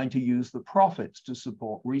I'm going to use the profits to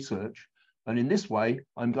support research. And in this way,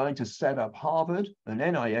 I'm going to set up Harvard and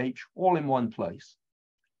NIH all in one place.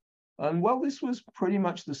 And well, this was pretty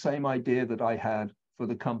much the same idea that I had for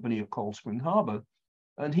the company at Cold Spring Harbor.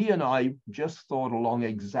 And he and I just thought along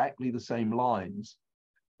exactly the same lines.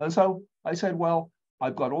 And so I said, well,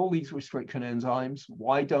 I've got all these restriction enzymes.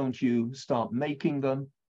 Why don't you start making them?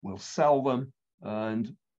 We'll sell them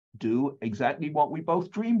and do exactly what we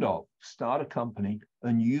both dreamed of, start a company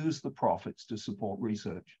and use the profits to support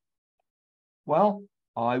research. Well,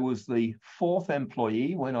 I was the fourth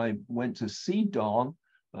employee when I went to see Don.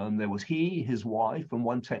 There was he, his wife, and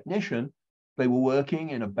one technician. They were working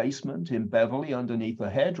in a basement in Beverly underneath a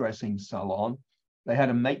hairdressing salon. They had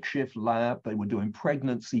a makeshift lab. They were doing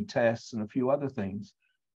pregnancy tests and a few other things.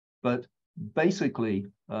 But basically,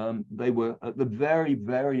 they were at the very,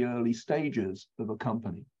 very early stages of a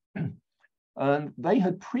company. And they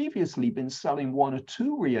had previously been selling one or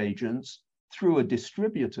two reagents through a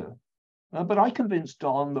distributor. But I convinced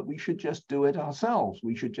Don that we should just do it ourselves.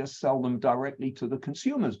 We should just sell them directly to the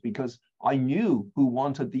consumers because I knew who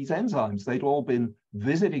wanted these enzymes. They'd all been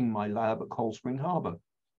visiting my lab at Cold Spring Harbor.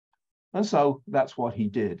 And so that's what he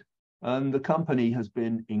did. And the company has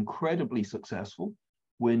been incredibly successful.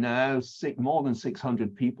 We're now more than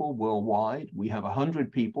 600 people worldwide. We have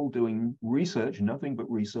 100 people doing research, nothing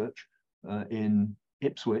but research, in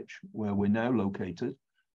Ipswich, where we're now located.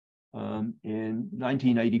 In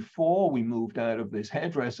 1984, we moved out of this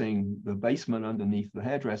the basement underneath the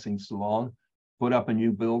hairdressing salon, put up a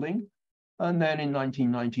new building. And then in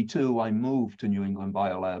 1992, I moved to New England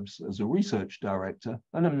Biolabs as a research director,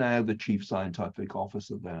 and I'm now the chief scientific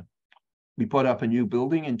officer there. We put up a new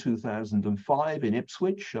building in 2005 in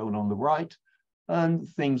Ipswich, shown on the right, and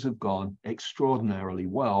things have gone extraordinarily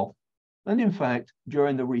well. And in fact,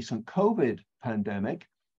 during the recent COVID pandemic,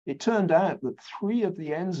 it turned out that 3 of the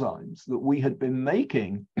enzymes that we had been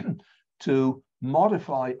making to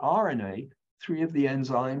modify RNA, 3 of the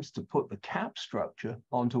enzymes to put the cap structure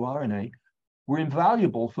onto RNA, were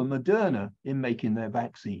invaluable for Moderna in making their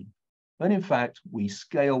vaccine. And in fact, we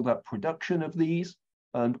scaled up production of these,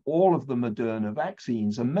 and all of the Moderna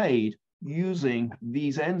vaccines are made using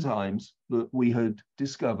these enzymes that we had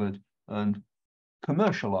discovered and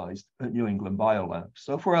commercialized at New England Biolabs.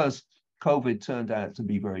 So for us, COVID turned out to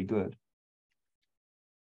be very good.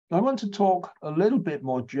 I want to talk a little bit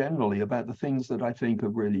more generally about the things that I think are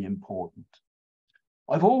really important.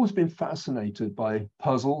 I've always been fascinated by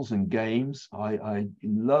puzzles and games. I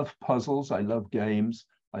love puzzles, I love games.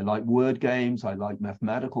 I like word games, I like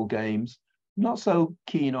mathematical games. Not so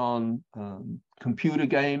keen on computer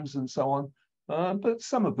games and so on, but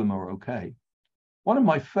some of them are okay. One of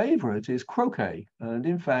my favorite is croquet. And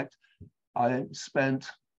in fact, I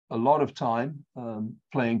spent a lot of time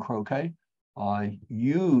playing croquet. I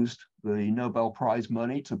used the Nobel Prize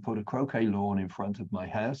money to put a croquet lawn in front of my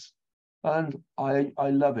house. And I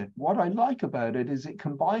love it. What I like about it is it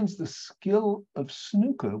combines the skill of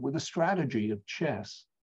snooker with the strategy of chess.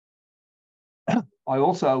 I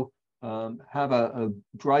also have a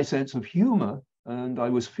dry sense of humor, and I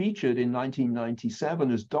was featured in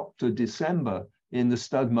 1997 as Dr. December in the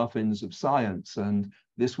Stud Muffins of Science, and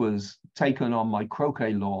this was taken on my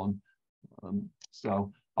croquet lawn.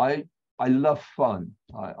 So I love fun.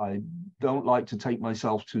 I don't like to take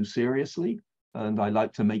myself too seriously, and I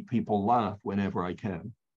like to make people laugh whenever I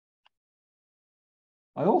can.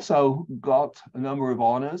 I also got a number of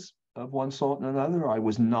honors of one sort and another. I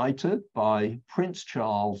was knighted by Prince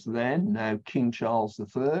Charles then, now King Charles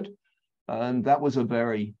III, and that was a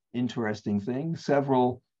very interesting thing.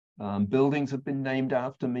 Several buildings have been named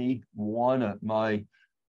after me, one at my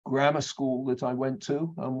grammar school that I went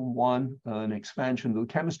to, and one an expansion of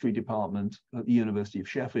the chemistry department at the University of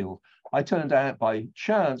Sheffield. I turned out by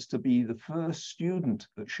chance to be the first student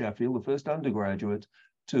at Sheffield, the first undergraduate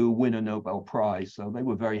to win a Nobel Prize, so they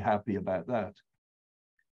were very happy about that.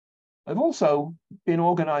 I've also been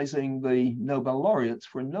organizing the Nobel laureates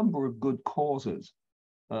for a number of good causes,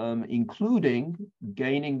 including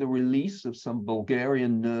gaining the release of some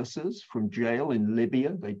Bulgarian nurses from jail in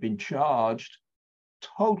Libya. They'd been charged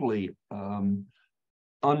totally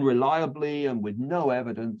unreliably and with no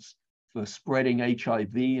evidence for spreading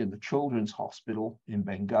HIV in the children's hospital in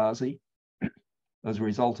Benghazi. As a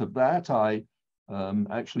result of that, I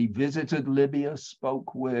actually visited Libya,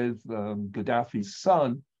 spoke with Gaddafi's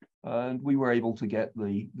son, and we were able to get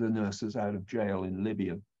the nurses out of jail in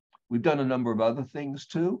Libya. We've done a number of other things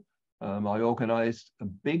too. I organized a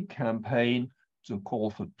big campaign to call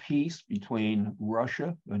for peace between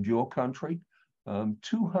Russia and your country.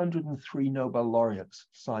 203 Nobel laureates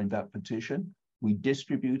signed that petition. We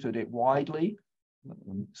distributed it widely.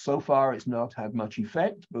 So far, it's not had much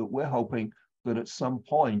effect, but we're hoping that at some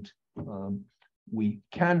point we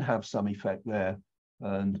can have some effect there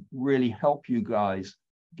and really help you guys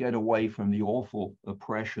get away from the awful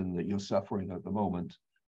oppression that you're suffering at the moment.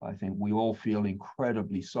 I think we all feel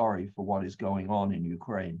incredibly sorry for what is going on in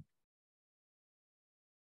Ukraine.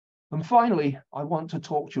 And finally, I want to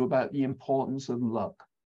talk to you about the importance of luck.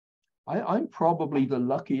 I'm probably the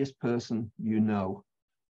luckiest person you know.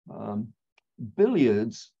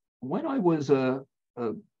 Billiards, when I was the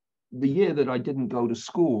year that I didn't go to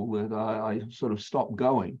school, that I sort of stopped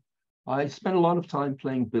going, I spent a lot of time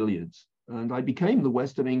playing billiards, and I became the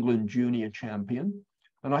West of England junior champion,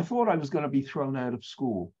 and I thought I was going to be thrown out of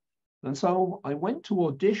school. And so I went to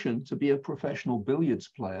audition to be a professional billiards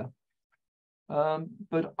player,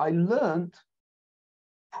 but I learned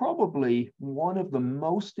probably one of the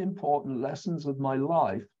most important lessons of my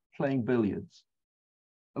life playing billiards.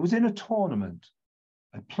 I was in a tournament.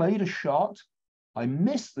 I played a shot. I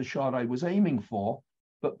missed the shot I was aiming for,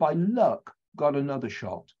 but by luck got another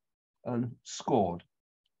shot and scored.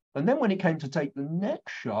 And then when it came to take the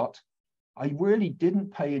next shot, I really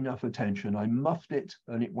didn't pay enough attention. I muffed it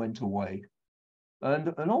and it went away.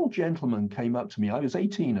 And an old gentleman came up to me. I was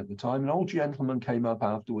 18 at the time. An old gentleman came up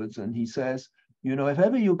afterwards and he says, you know, if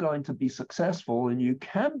ever you're going to be successful, and you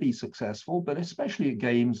can be successful, but especially at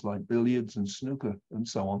games like billiards and snooker and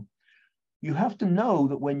so on, you have to know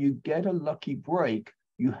that when you get a lucky break,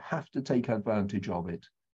 you have to take advantage of it.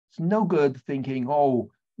 It's no good thinking, oh,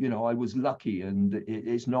 you know, I was lucky and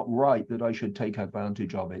it's not right that I should take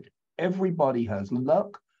advantage of it. Everybody has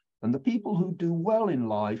luck, and the people who do well in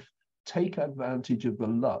life take advantage of the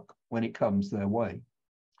luck when it comes their way.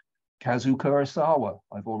 Kazu Kurosawa,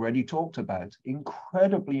 I've already talked about,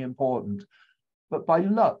 incredibly important. But by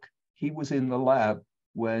luck, he was in the lab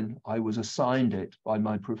when I was assigned it by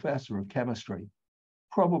my professor of chemistry,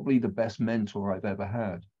 probably the best mentor I've ever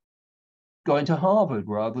had. Going to Harvard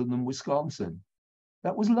rather than Wisconsin,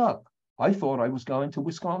 that was luck. I thought I was going to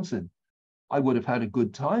Wisconsin. I would have had a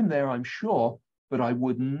good time there, I'm sure, but I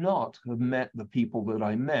would not have met the people that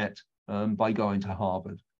I met by going to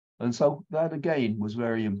Harvard. And so that, again, was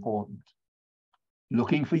very important.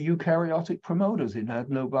 Looking for eukaryotic promoters in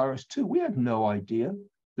adenovirus 2. We had no idea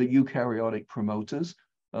that eukaryotic promoters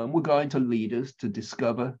were going to lead us to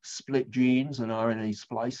discover split genes and RNA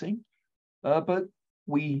splicing. But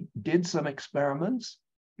we did some experiments.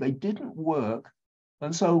 They didn't work.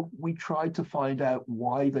 And so we tried to find out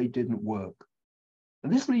why they didn't work.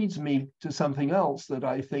 And this leads me to something else that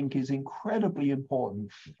I think is incredibly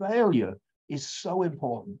important. Failure is so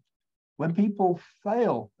important. When people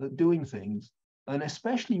fail at doing things, and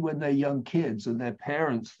especially when they're young kids and their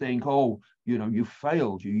parents think, oh, you know, you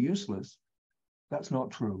failed, you're useless. That's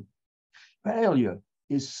not true. Failure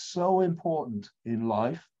is so important in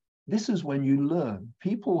life. This is when you learn.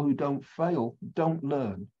 People who don't fail don't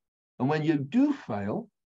learn. And when you do fail,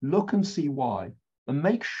 look and see why, and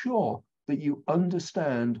make sure that you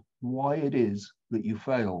understand why it is that you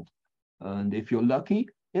failed. And if you're lucky,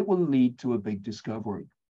 it will lead to a big discovery.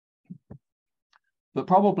 But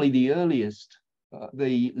probably the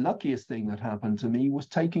luckiest thing that happened to me was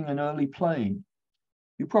taking an early plane.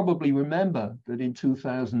 You probably remember that in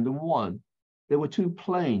 2001, there were 2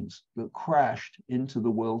 planes that crashed into the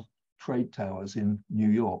World Trade Towers in New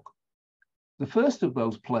York. The first of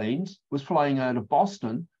those planes was flying out of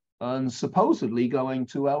Boston and supposedly going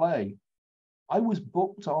to LA. I was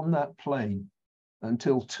booked on that plane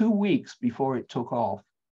until 2 weeks before it took off.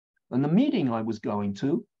 And the meeting I was going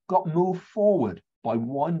to got moved forward by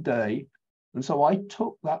 1 day. And so I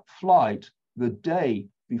took that flight the day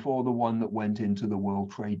before the one that went into the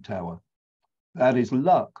World Trade Tower. That is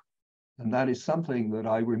luck. And that is something that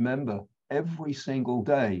I remember every single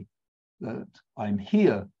day, that I'm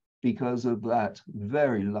here because of that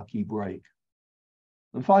very lucky break.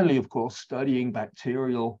 And finally, of course, studying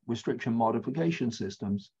bacterial restriction modification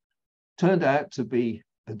systems turned out to be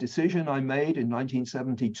a decision I made in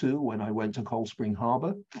 1972 when I went to Cold Spring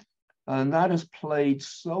Harbor. And that has played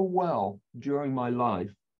so well during my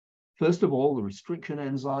life. First of all, the restriction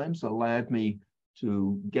enzymes allowed me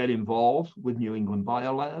to get involved with New England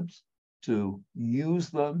Biolabs, to use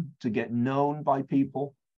them, to get known by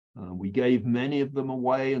people. We gave many of them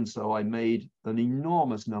away, and so I made an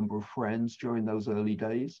enormous number of friends during those early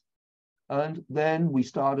days. And then we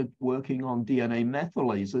started working on DNA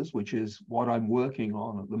methylases, which is what I'm working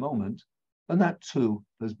on at the moment. And that too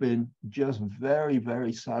has been just very,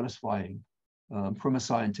 very satisfying from a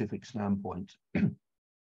scientific standpoint.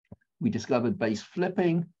 We discovered base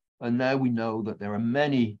flipping, and now we know that there are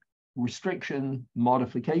many restriction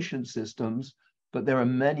modification systems, but there are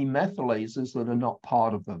many methylases that are not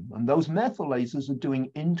part of them. And those methylases are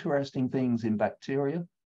doing interesting things in bacteria,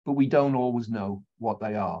 but we don't always know what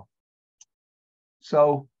they are.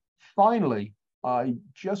 So finally, I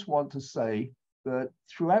just want to say that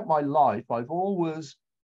throughout my life, I've always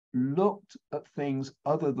looked at things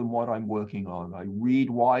other than what I'm working on. I read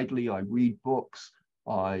widely, I read books,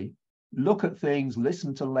 I look at things,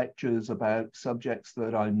 listen to lectures about subjects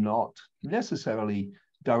that I'm not necessarily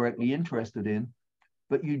directly interested in,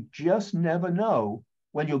 but you just never know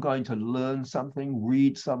when you're going to learn something,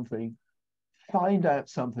 read something, find out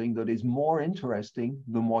something that is more interesting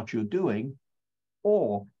than what you're doing,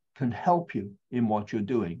 or can help you in what you're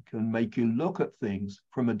doing, can make you look at things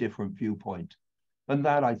from a different viewpoint. And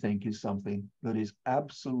that, I think, is something that is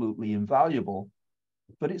absolutely invaluable,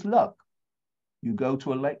 but it's luck. You go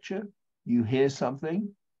to a lecture, you hear something,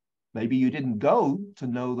 maybe you didn't go to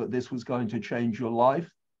know that this was going to change your life,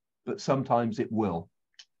 but sometimes it will.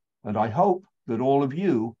 And I hope that all of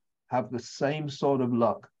you have the same sort of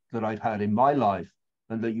luck that I've had in my life,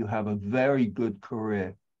 and that you have a very good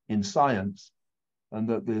career in science, and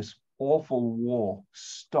that this awful war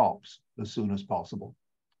stops as soon as possible.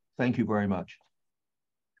 Thank you very much.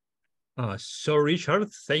 So,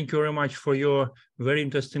 Richard, thank you very much for your very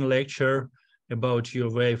interesting lecture about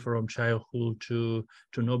your way from childhood to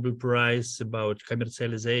Nobel Prize, about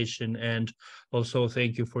commercialization, and also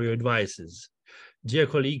thank you for your advices. Dear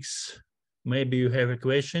colleagues, maybe you have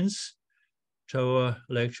questions to our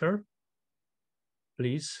lecture,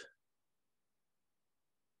 please.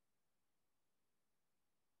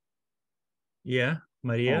 Yeah,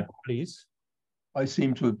 Maria, please. I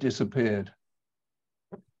seem to have disappeared.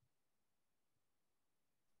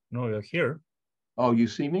 No, you're here. Oh, you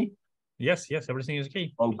see me? Yes, everything is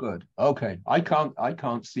okay. Oh, good. Okay, I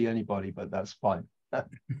can't see anybody, but that's fine.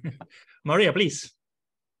 Maria, please.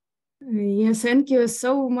 Yes, thank you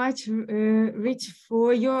so much, Rich,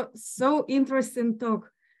 for your so interesting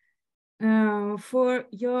talk, for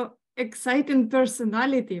your exciting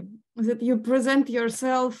personality, that you present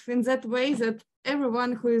yourself in that way that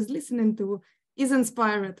everyone who is listening to is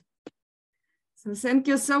inspired. So thank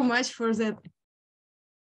you so much for that.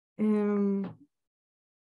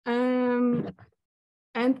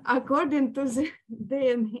 And according to the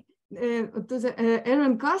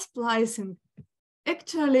RNK splicing,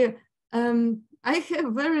 actually, I have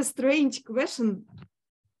a very strange question.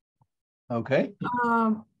 Okay.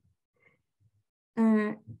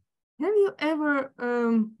 Have you ever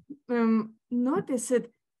noticed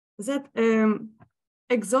that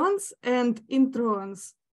exons and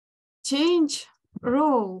introns change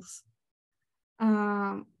roles?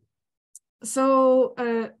 So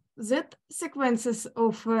that sequences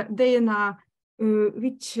of DNA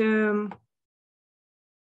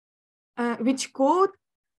which code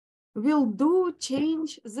will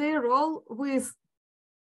change their role with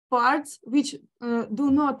parts which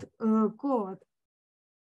do not code.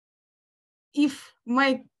 If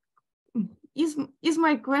my is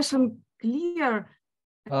my question clear?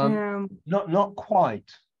 Not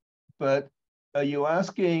quite, but are you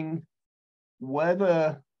asking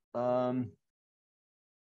whether?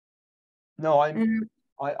 No, I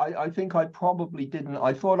think I probably didn't.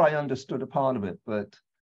 I thought I understood a part of it, but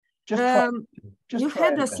just try. You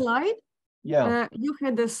had a slide. Yeah. You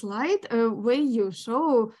had a slide where you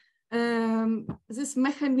show this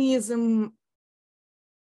mechanism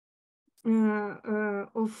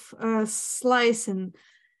of slicing.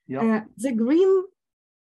 Yeah. The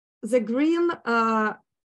green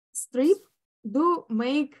strip do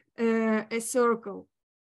make a circle,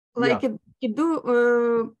 like it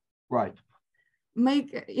do right.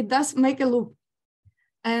 It does make a loop,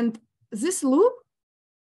 and this loop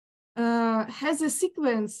has a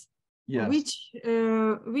sequence which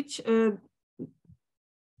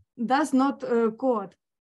does not code.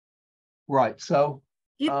 Right. So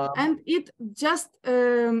it just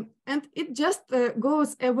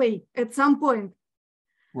goes away at some point.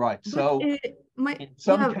 Right. But, so in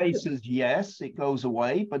some cases, yes, it goes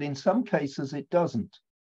away, but in some cases it doesn't.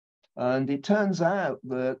 And it turns out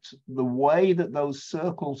that the way that those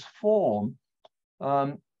circles form,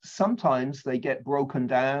 sometimes they get broken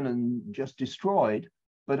down and just destroyed,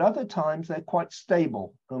 but other times they're quite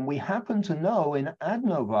stable. And we happen to know in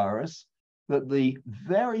adenovirus that the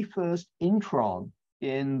very first intron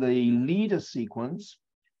in the leader sequence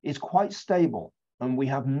is quite stable, and we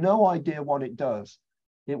have no idea what it does.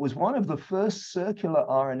 It was one of the first circular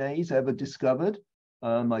RNAs ever discovered.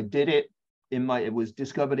 I did it it was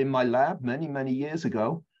discovered in my lab many years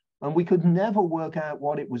ago, and we could never work out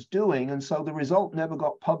what it was doing, and so the result never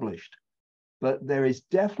got published. But there is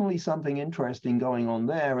definitely something interesting going on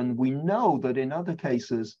there, and we know that in other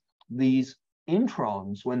cases, these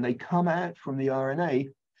introns, when they come out from the RNA,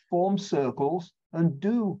 form circles and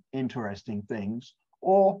do interesting things,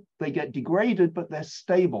 or they get degraded, but they're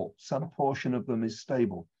stable. Some portion of them is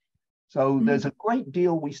stable. So there's a great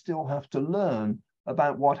deal we still have to learn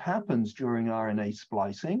about what happens during RNA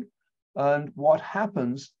splicing. and what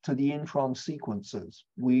happens to the intron sequences.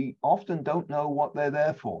 We often don't know what they're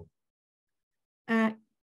there for.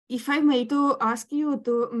 If I may to ask you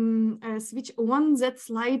to switch on that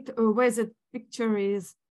slide where the picture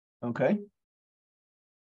is. Okay.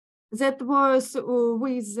 That was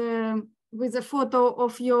with a photo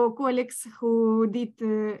of your colleagues who did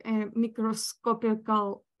a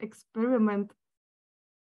microscopical experiment.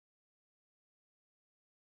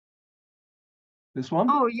 This one?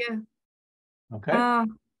 Oh yeah. Okay.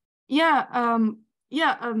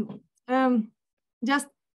 Just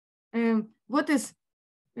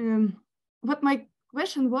what my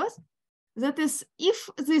question was, that is, if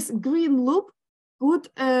this green loop could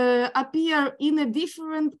appear in a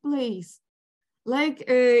different place, like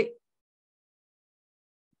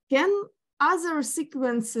can other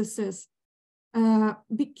sequences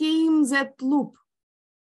become that loop?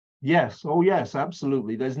 Yes, oh yes,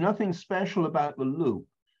 absolutely. There's nothing special about the loop.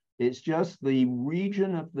 It's just the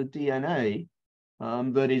region of the DNA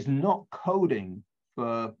that is not coding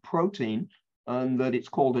for protein, and that it's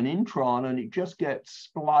called an intron, and it just gets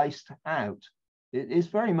spliced out. It is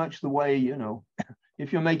very much the way, you know,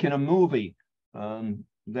 if you're making a movie,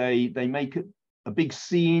 they make a big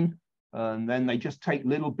scene, and then they just take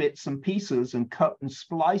little bits and pieces and cut and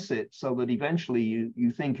splice it so that eventually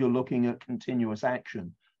you think you're looking at continuous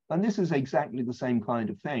action. And this is exactly the same kind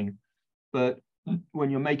of thing. But when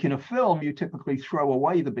you're making a film, you typically throw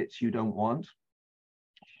away the bits you don't want.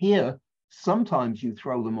 Here, sometimes you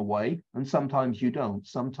throw them away and sometimes you don't.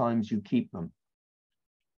 Sometimes you keep them.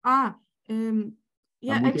 Yeah,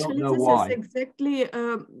 actually, this why. is exactly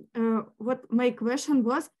what my question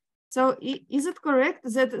was. So is it correct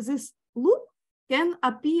that this loop can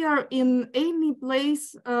appear in any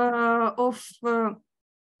place of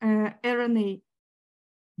RNA?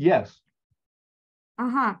 Yes.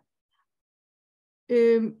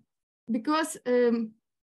 Because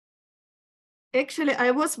actually,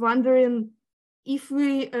 I was wondering if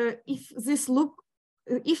this loop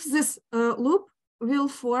will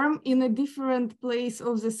form in a different place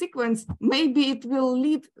of the sequence, maybe it will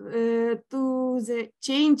lead to the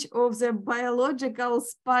change of the biological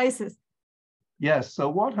spices. Yes. So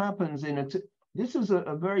what happens this is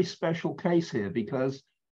a very special case here, because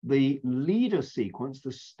the leader sequence,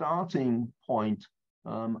 the starting point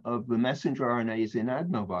of the messenger RNAs in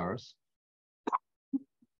adenovirus,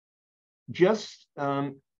 just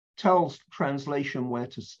tells translation where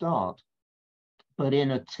to start. But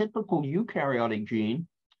in a typical eukaryotic gene,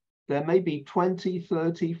 there may be 20,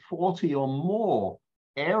 30, 40 or more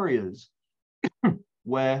areas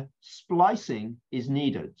where splicing is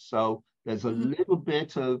needed. So there's a little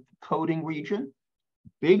bit of coding region,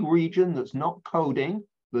 big region that's not coding,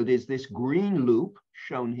 that is this green loop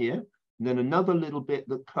shown here, and then another little bit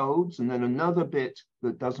that codes, and then another bit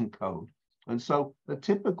that doesn't code. And so a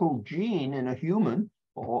typical gene in a human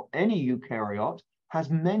or any eukaryote has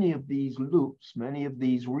many of these loops, many of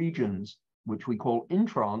these regions, which we call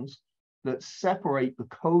introns, that separate the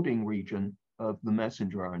coding region of the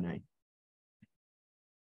messenger RNA.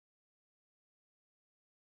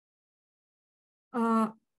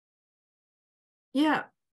 Yeah,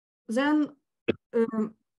 then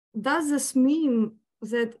does this mean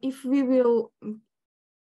that if we will,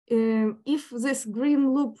 if this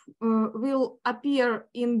green loop will appear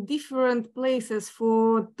in different places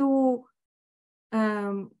for two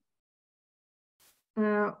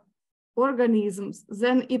organisms,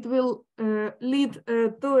 then it will lead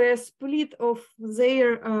to a split of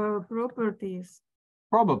their properties?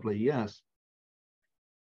 Probably, yes.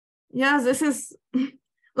 Yeah, this is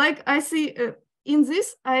like I see in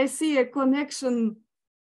this, I see a connection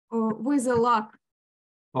with a luck.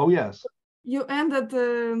 Oh, yes. You ended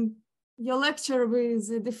your lecture with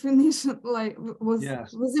the definition, like with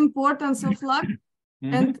importance of luck,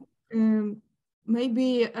 and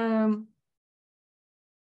maybe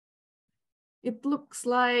it looks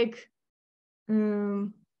like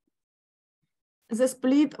the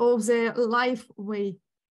split of the life way.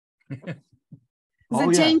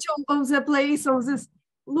 The change of the place of this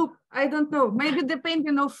loop. I don't know. Maybe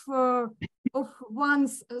depending of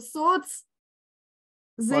one's thoughts,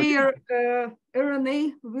 their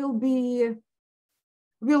RNA will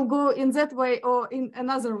go in that way or in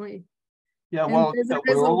another way. Yeah, well,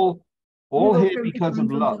 we're all here because of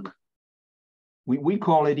luck. We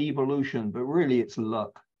call it evolution, but really it's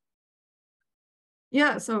luck.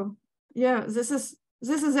 Yeah. So yeah, this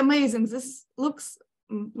is amazing. This looks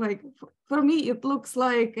like, for me, it looks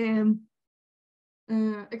like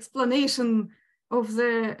explanation of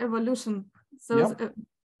the evolution. So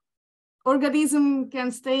organism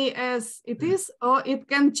can stay as it is, or it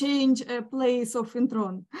can change a place of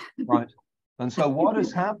intron. Right. And so what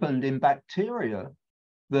has happened in bacteria,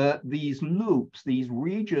 that these loops, these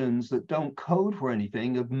regions that don't code for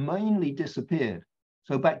anything, have mainly disappeared.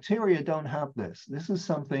 So bacteria don't have this. This is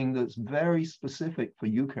something that's very specific for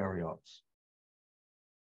eukaryotes.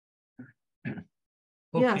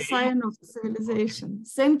 Yeah, Okay. sign of civilization.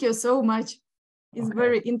 Thank you so much. It's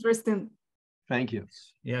very interesting. Thank you.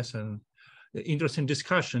 Yes, and interesting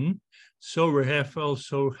discussion. So we have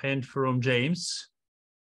also hand from James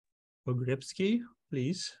Pogrebsky,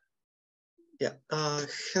 please. Yeah,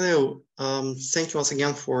 hello. Thank you once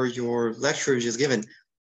again for your lecture you just given.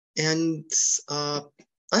 And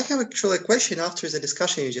I have actually a question after the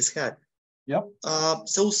discussion you just had. Yep.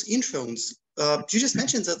 Those introns, you just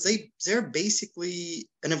mentioned that they're basically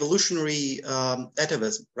an evolutionary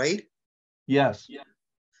atavism, right? Yes. Yeah.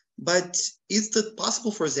 But is it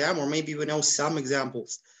possible for them, or maybe we know some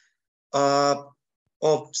examples of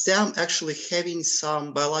them actually having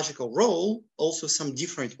some biological role, also some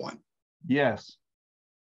different one? Yes.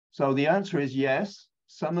 So the answer is yes.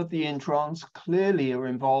 Some of the introns clearly are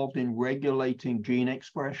involved in regulating gene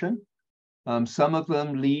expression. Some of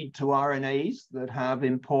them lead to RNAs that have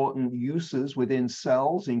important uses within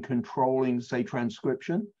cells in controlling, say,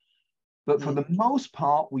 transcription. But for the most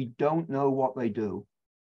part, we don't know what they do.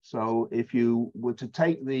 So if you were to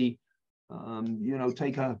take the,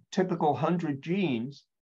 take a typical 100 genes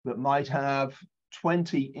that might have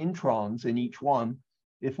 20 introns in each one,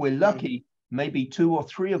 if we're lucky, maybe 2 or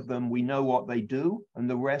 3 of them, we know what they do, and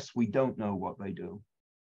the rest, we don't know what they do.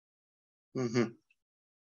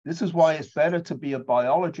 This is why it's better to be a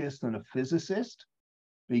biologist than a physicist,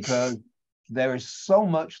 because there is so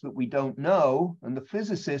much that we don't know, and the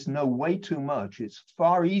physicists know way too much. It's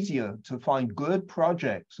far easier to find good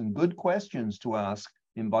projects and good questions to ask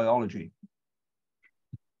in biology.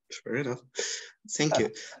 Fair enough. Thank you.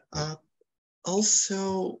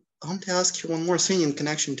 Also, I want to ask you one more thing in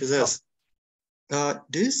connection to this.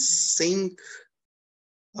 Do you think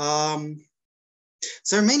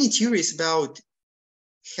there are many theories about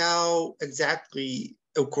how exactly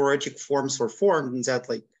eukaryotic forms were formed, and that,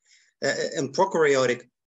 like, and prokaryotic?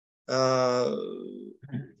 Do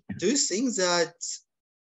you think that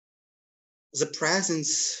the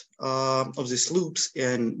presence of these loops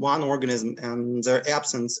in one organism and their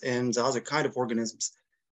absence in the other kind of organisms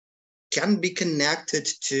can be connected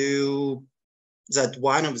to that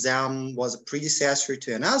one of them was a predecessor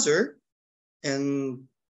to another, and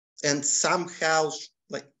somehow,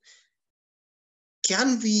 like,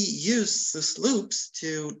 can we use these loops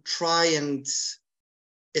to try and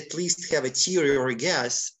at least have a theory or a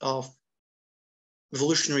guess of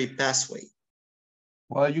evolutionary pathway?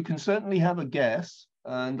 Well, you can certainly have a guess,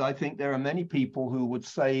 and I think there are many people who would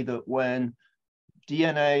say that when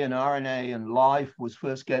DNA and RNA and life was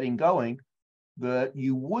first getting going, that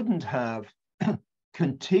you wouldn't have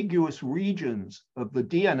contiguous regions of the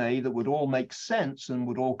DNA that would all make sense and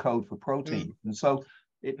would all code for protein. And so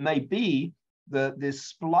it may be that this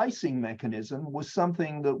splicing mechanism was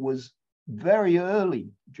something that was very early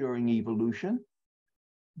during evolution,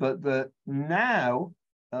 but that now,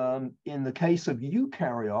 in the case of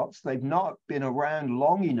eukaryotes, they've not been around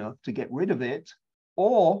long enough to get rid of it,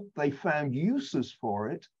 or they found uses for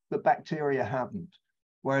it that bacteria haven't.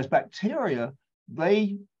 Whereas bacteria,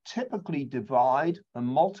 they typically divide and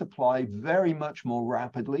multiply very much more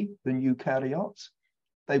rapidly than eukaryotes.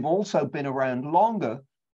 They've also been around longer,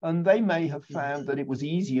 and they may have found that it was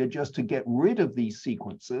easier just to get rid of these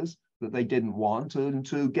sequences that they didn't want and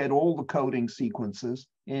to get all the coding sequences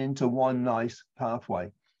into one nice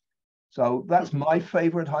pathway. So that's my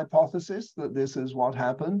favorite hypothesis, that this is what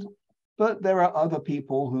happened. But there are other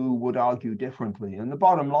people who would argue differently. And the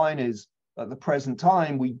bottom line is, at the present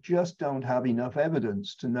time, we just don't have enough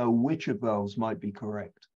evidence to know which of those might be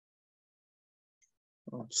correct.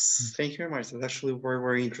 Well, thank you very much. That's actually very,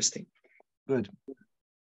 very interesting. Good.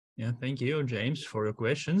 Yeah, thank you, James, for your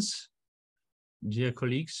questions. Dear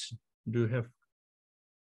colleagues, do you have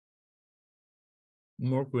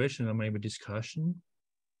more questions or maybe discussion?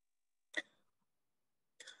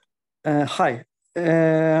 Hi.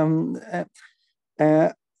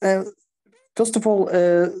 First of all,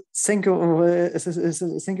 thank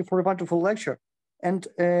you for a wonderful lecture. And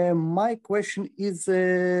my question is,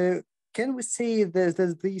 can we say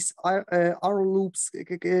that these R loops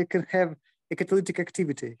can have a catalytic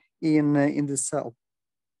activity in the cell?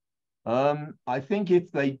 I think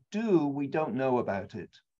if they do, we don't know about it.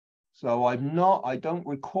 So I don't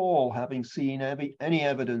recall having seen any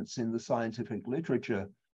evidence in the scientific literature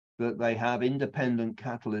that they have independent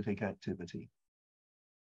catalytic activity.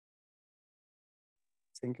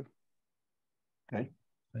 Thank you. Okay.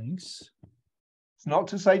 Thanks. It's not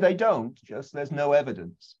to say they don't, just there's no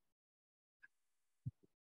evidence.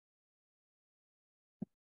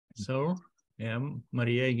 So, yeah,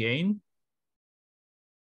 Maria again.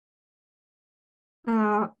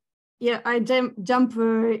 Yeah, I jump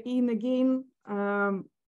in again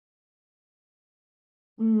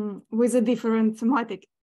with a different thematic.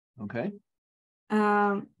 Okay.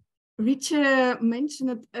 Rich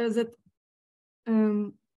mentioned that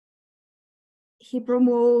he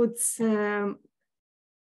promotes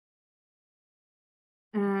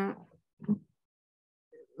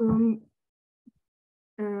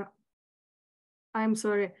I'm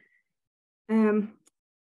sorry.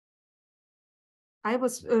 I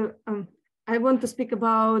want to speak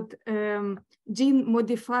about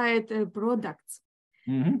gene-modified products.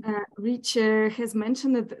 Mm-hmm. Rich has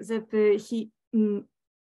mentioned that he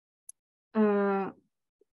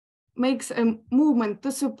makes a movement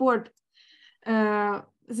to support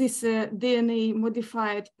this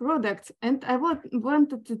DNA-modified products, and I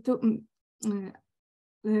wanted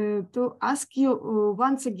to ask you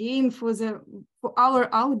once again for our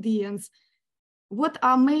audience, what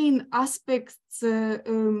are main aspects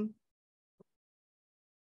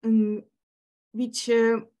which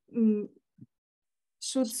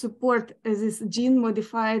should support these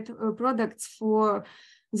gene-modified products for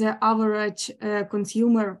the average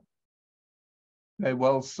consumer? Okay,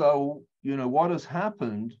 well, so, what has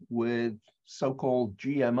happened with so-called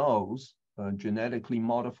GMOs, genetically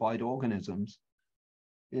modified organisms,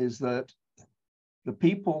 is that the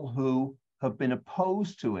people who have been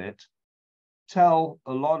opposed to it tell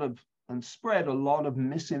a lot of and spread a lot of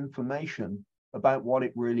misinformation about what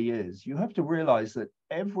it really is. You have to realize that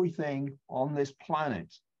everything on this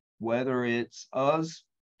planet, whether it's us,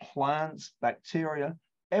 plants, bacteria,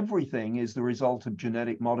 everything is the result of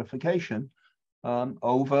genetic modification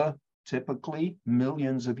over typically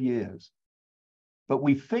millions of years. But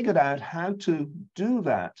we figured out how to do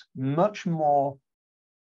that much more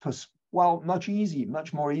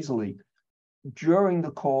easily during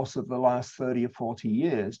the course of the last 30 or 40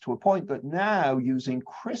 years, to a point that now, using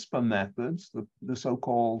CRISPR methods, the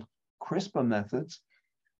so-called CRISPR methods,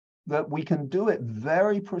 that we can do it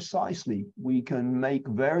very precisely. We can make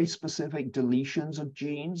very specific deletions of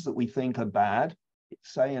genes that we think are bad,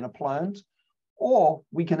 say in a plant, or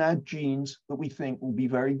we can add genes that we think will be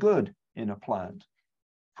very good in a plant.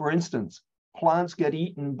 For instance, plants get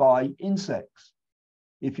eaten by insects.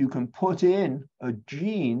 If you can put in a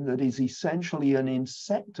gene that is essentially an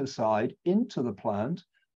insecticide into the plant,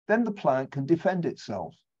 then the plant can defend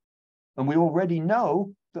itself. And we already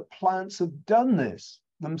know that plants have done this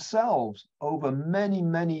themselves over many,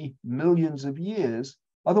 many millions of years.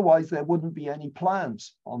 Otherwise, there wouldn't be any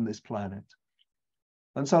plants on this planet.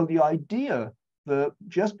 And so the idea that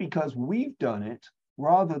just because we've done it,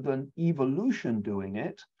 rather than evolution doing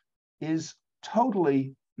it, is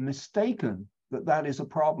totally mistaken. That is a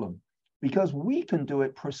problem, because we can do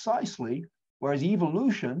it precisely, whereas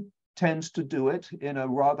evolution tends to do it in a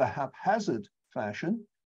rather haphazard fashion,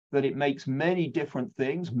 that it makes many different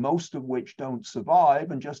things, most of which don't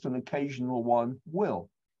survive, and just an occasional one will.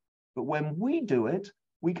 But when we do it,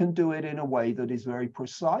 we can do it in a way that is very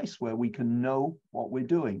precise, where we can know what we're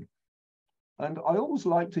doing. And I always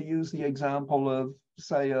like to use the example of,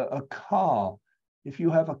 say, a car. If you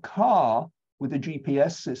have a car with a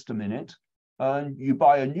GPS system in it, and you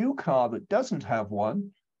buy a new car that doesn't have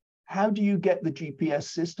one, how do you get the GPS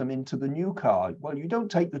system into the new car? Well, you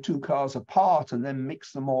don't take the two cars apart and then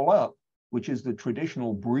mix them all up, which is the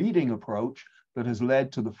traditional breeding approach that has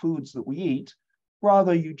led to the foods that we eat.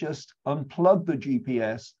 Rather, you just unplug the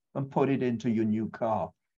GPS and put it into your new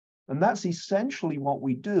car. And that's essentially what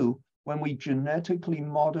we do when we genetically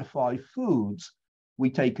modify foods.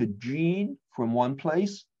 We take a gene from one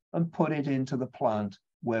place and put it into the plant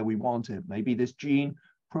where we want it. Maybe this gene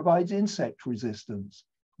provides insect resistance.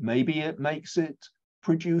 Maybe it makes it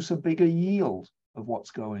produce a bigger yield of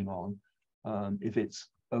what's going on. If it's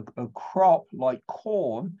a crop like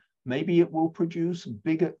corn, maybe it will produce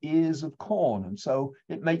bigger ears of corn. And so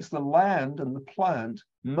it makes the land and the plant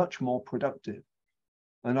much more productive.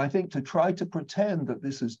 And I think to try to pretend that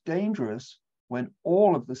this is dangerous when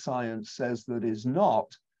all of the science says that is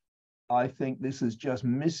not, I think this is just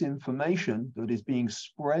misinformation that is being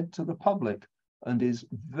spread to the public and is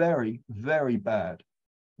very, very bad.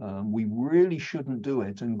 We really shouldn't do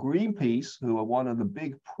it. And Greenpeace, who are one of the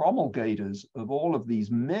big promulgators of all of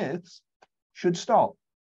these myths, should stop.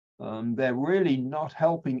 They're really not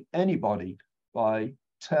helping anybody by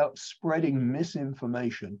spreading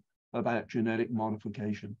misinformation about genetic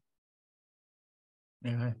modification.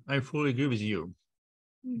 Yeah, I fully agree with you.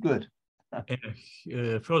 Good.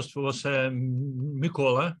 First was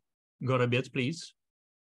Mikola Gorobets, please.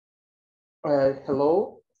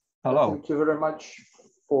 Hello. Hello. Thank you very much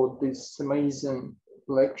for this amazing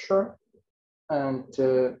lecture. And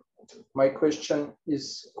my question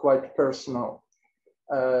is quite personal.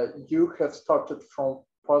 You have started from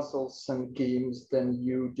puzzles and games, then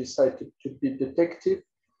you decided to be detective.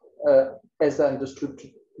 As I understood,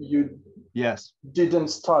 you didn't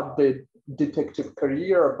start the detective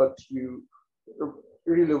career, but you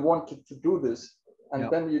really wanted to do this. And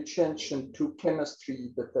then you changed into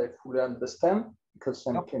chemistry, that I fully understand, because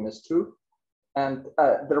I'm a chemist too. And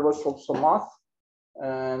there was also math.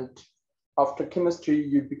 And after chemistry,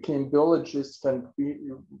 you became biologist and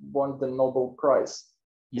you won the Nobel Prize.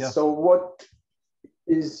 So what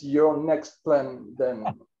is your next plan then?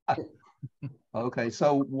 Okay,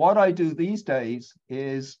 so what I do these days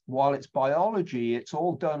is, while it's biology, it's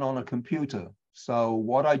all done on a computer. So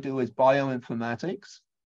what I do is bioinformatics.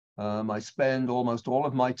 I spend almost all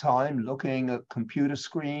of my time looking at computer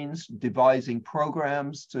screens, devising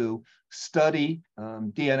programs to study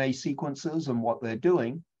DNA sequences and what they're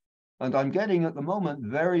doing. And I'm getting at the moment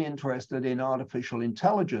very interested in artificial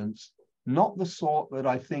intelligence, not the sort that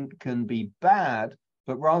I think can be bad,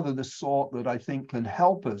 but rather the sort that I think can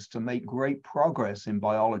help us to make great progress in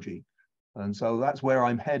biology. And so that's where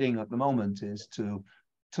I'm heading at the moment, is to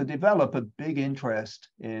develop a big interest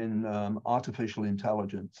in artificial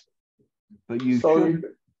intelligence. But you should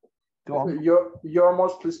go on. You're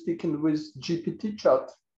mostly speaking with GPT chat,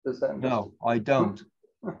 No, I don't.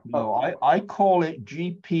 No, I call it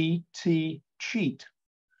GPT cheat,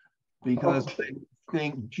 because I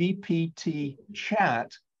think GPT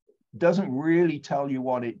chat doesn't really tell you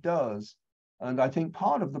what it does. And I think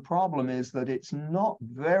part of the problem is that it's not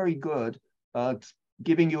very good at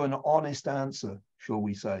giving you an honest answer, shall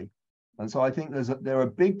we say. And so I think there are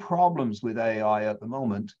big problems with AI at the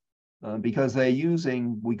moment, because they're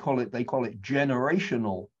using, they call it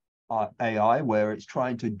generational AI, where it's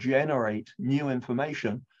trying to generate new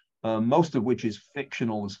information, most of which is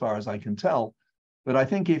fictional as far as I can tell. But I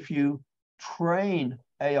think if you train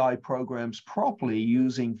AI programs properly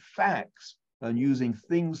using facts and using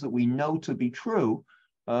things that we know to be true,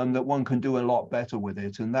 that one can do a lot better with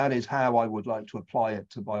it. And that is how I would like to apply it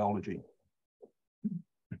to biology.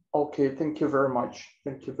 Okay, thank you very much.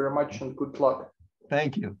 Thank you very much and good luck.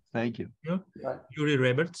 Thank you. Thank you. Yuri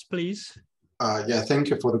Roberts, please. Yeah, thank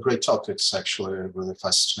you for the great talk. It's actually a really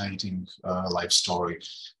fascinating life story.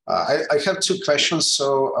 I have two questions.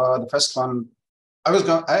 So the first one,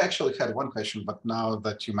 I actually had one question, but now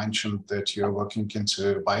that you mentioned that you're working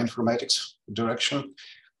into bioinformatics direction,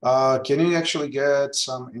 can you actually get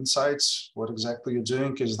some insights? What exactly you're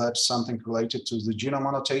doing? Is that something related to the genome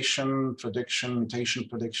annotation, prediction, mutation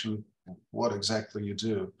prediction? What exactly you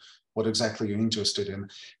do? What exactly you're interested in?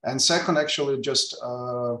 And second, actually, just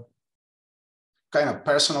kind of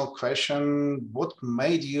personal question. What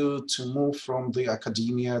made you to move from the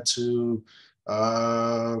academia to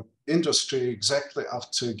industry exactly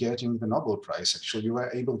after getting the Nobel Prize? Actually, you were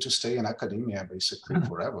able to stay in academia basically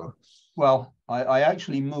forever. Well, I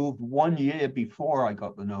actually moved 1 year before I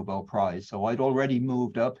got the Nobel Prize. So I'd already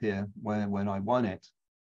moved up here when I won it.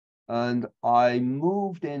 And I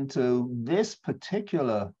moved into this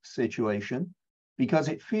particular situation because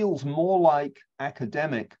it feels more like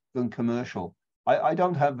academic than commercial. I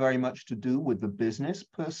don't have very much to do with the business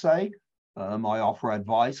per se. I offer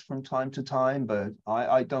advice from time to time, but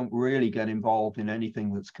I don't really get involved in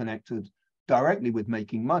anything that's connected directly with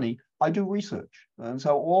making money. I do research. And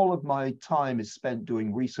so all of my time is spent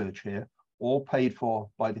doing research here, all paid for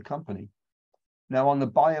by the company. Now, on the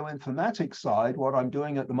bioinformatics side, what I'm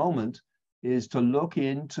doing at the moment is to look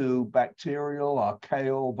into bacterial,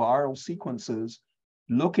 archaeal, viral sequences,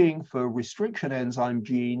 looking for restriction enzyme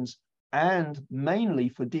genes, and mainly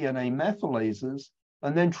for DNA methylases,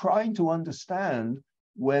 and then trying to understand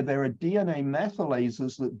where there are DNA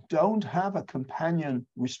methylases that don't have a companion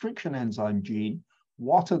restriction enzyme gene,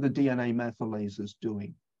 what are the DNA methylases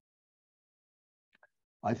doing?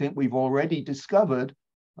 I think we've already discovered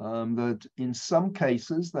that in some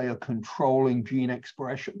cases, they are controlling gene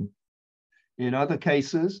expression. In other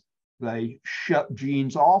cases, they shut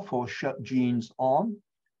genes off or shut genes on.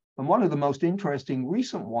 And one of the most interesting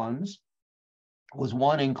recent ones was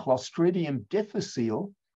one in Clostridium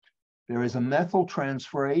difficile. There is a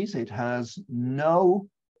methyltransferase. It has no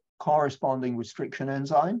corresponding restriction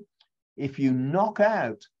enzyme. If you knock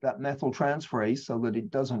out that methyltransferase so that it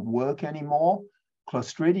doesn't work anymore,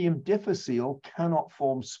 Clostridium difficile cannot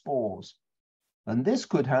form spores. And this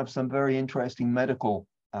could have some very interesting medical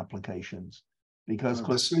applications. because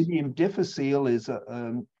Clostridium difficile is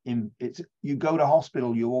you go to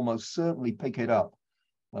hospital, you almost certainly pick it up,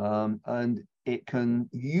 and it can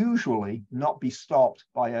usually not be stopped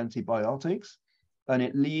by antibiotics, and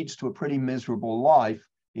it leads to a pretty miserable life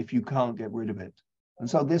if you can't get rid of it. And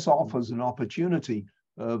so this offers an opportunity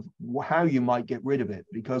of how you might get rid of it,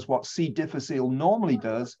 because what C. difficile normally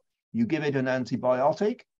does, you give it an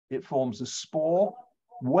antibiotic, it forms a spore,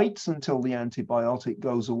 waits until the antibiotic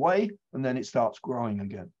goes away, and then it starts growing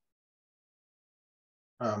again.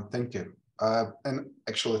 Thank you. And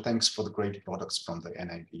actually, thanks for the great products from the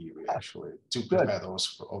NIV. We actually do prepare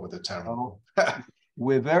those over the term. Oh,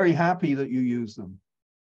 we're very happy that you use them.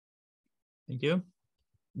 Thank you.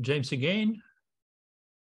 James again?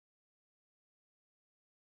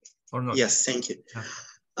 Or not? Yes, thank you.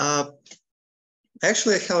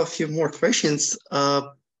 Actually, I have a few more questions.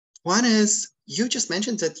 One is, you just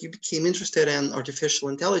mentioned that you became interested in artificial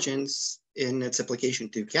intelligence in its application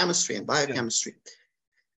to chemistry and biochemistry.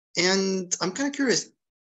 Yeah. And I'm kind of curious,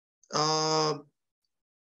 have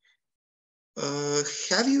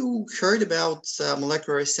you heard about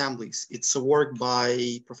molecular assemblies? It's a work by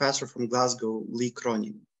a professor from Glasgow, Lee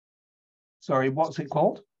Cronin. Sorry, what's it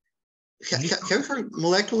called? Have you heard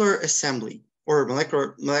molecular assembly or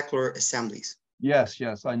molecular assemblies? Yes,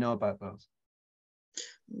 yes, I know about those.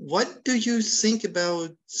 What do you think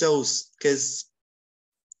about those? Because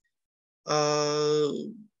I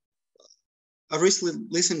recently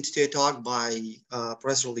listened to a talk by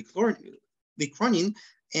Professor Lee Cronin,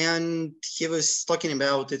 and he was talking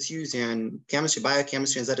about its use in chemistry,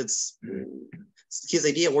 biochemistry, and that his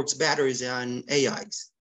idea works better than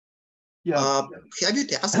AIs. Yeah. Have you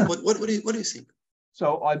tested? What do you think?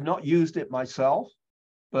 So I've not used it myself,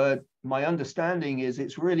 but my understanding is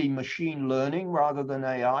it's really machine learning rather than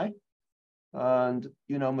AI. And,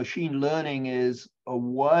 you know, machine learning is a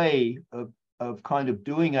way of kind of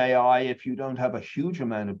doing AI if you don't have a huge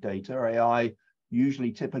amount of data. AI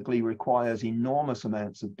usually typically requires enormous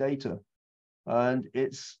amounts of data. And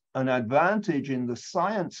it's an advantage in the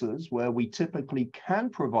sciences where we typically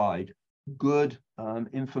can provide good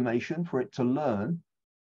information for it to learn.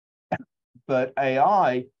 But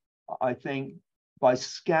AI, I think, by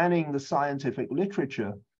scanning the scientific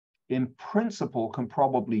literature, in principle, can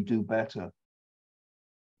probably do better.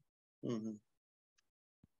 Mm-hmm.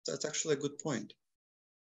 That's actually a good point.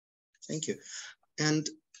 Thank you. And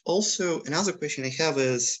also, another question I have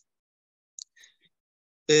is,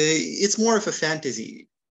 it's more of a fantasy,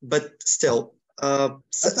 but still,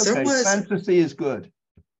 That's okay. Fantasy is good.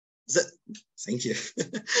 Thank you.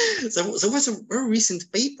 There was a very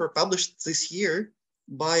recent paper published this year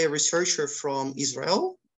by a researcher from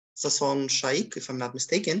Israel, Sasson Shaik, if I'm not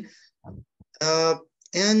mistaken,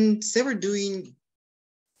 and they were doing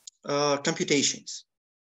computations,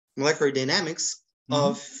 molecular dynamics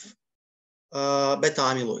of beta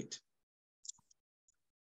amyloid.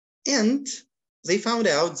 And they found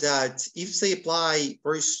out that if they apply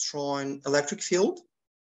very strong electric field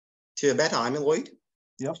to a beta amyloid,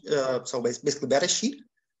 so basically beta sheet,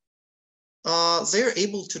 they're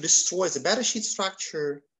able to destroy the beta sheet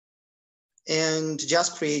structure and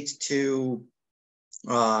just create two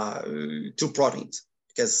proteins,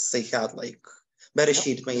 because they had like beta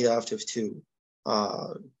sheet made out of two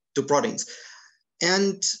proteins.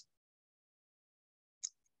 And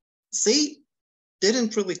they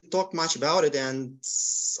didn't really talk much about it, and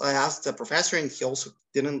I asked the professor, and he also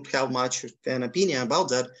didn't have much of an opinion about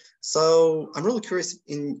that. So I'm really curious,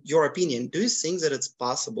 in your opinion, do you think that it's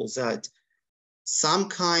possible that some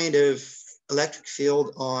kind of electric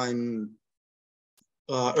field on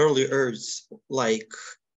early Earths, like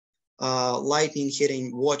lightning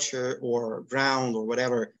hitting water or ground or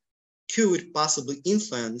whatever, could possibly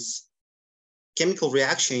influence chemical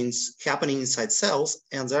reactions happening inside cells,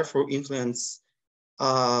 and therefore influence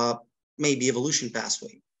maybe evolution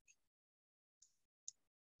pathway?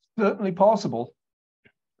 Certainly possible.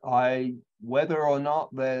 Whether or not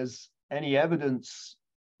there's any evidence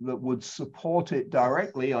that would support it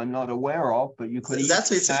directly, I'm not aware of, but you could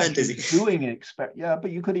that's it's a fantasy.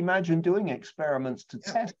 But you could imagine doing experiments to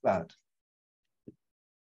test that.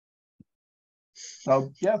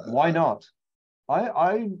 So yeah, why not?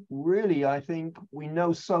 I think we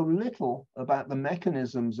know so little about the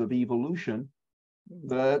mechanisms of evolution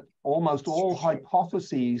that almost all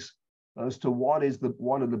hypotheses as to what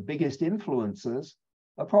are the biggest influences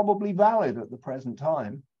are probably valid at the present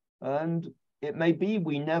time. And it may be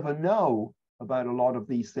we never know about a lot of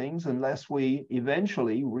these things unless we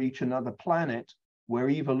eventually reach another planet where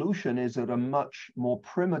evolution is at a much more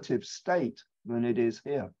primitive state than it is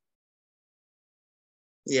here.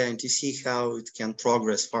 Yeah, and to see how it can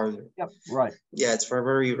progress farther. Yep, right. Yeah, it's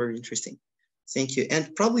very, very interesting. Thank you.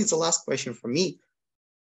 And probably the last question for me,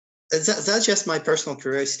 that's just my personal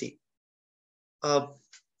curiosity.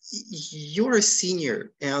 You're a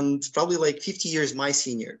senior and probably like 50 years my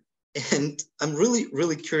senior. And I'm really,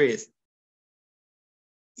 really curious.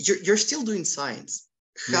 You're still doing science.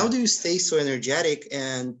 How do you stay so energetic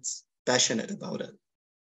and passionate about it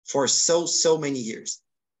for so many years?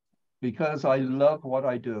 Because I love what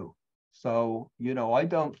I do. So, you know, I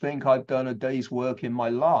don't think I've done a day's work in my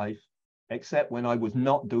life, except when I was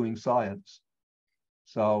not doing science.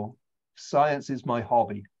 So science is my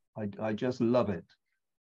hobby. I just love it.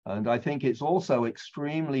 And I think it's also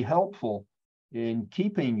extremely helpful in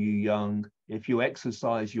keeping you young if you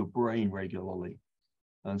exercise your brain regularly.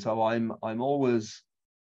 And so I'm always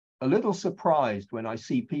a little surprised when I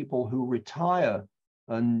see people who retire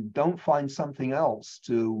and don't find something else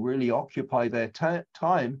to really occupy their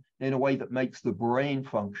time in a way that makes the brain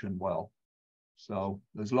function well. So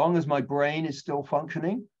as long as my brain is still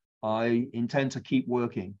functioning, I intend to keep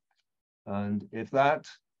working. And if that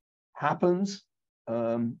happens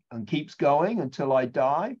and keeps going until I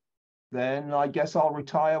die, then I guess I'll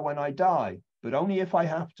retire when I die, but only if I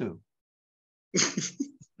have to.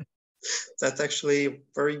 That's actually a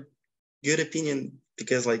very good opinion,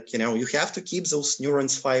 because, like, you know, you have to keep those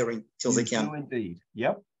neurons firing till they can. You do indeed.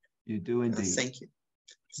 Yep, you do indeed. Thank you.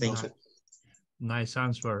 Thank you. Nice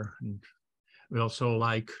answer. And we also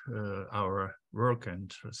like our work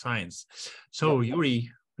and science. So Yuri,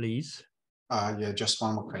 please. Yeah, just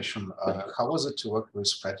one more question. How was it to work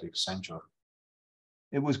with Frederick Sanger?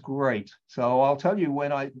 It was great. So I'll tell you,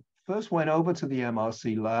 when I first went over to the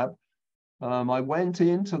MRC lab, I went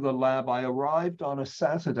into the lab. I arrived on a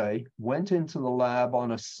Saturday, went into the lab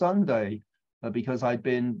on a Sunday because I'd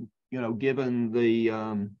been, you know, given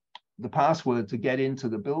the password to get into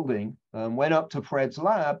the building. Went up to Fred's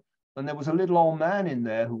lab, and there was a little old man in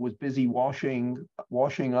there who was busy washing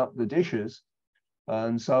up the dishes.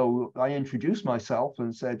 And so I introduced myself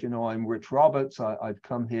and said, you know, I'm Rich Roberts. I've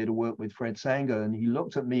come here to work with Fred Sanger. And he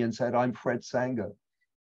looked at me and said, I'm Fred Sanger.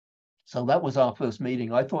 So that was our first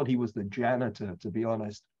meeting. I thought he was the janitor, to be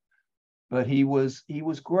honest. But he was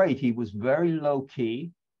great. He was very low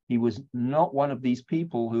key. He was not one of these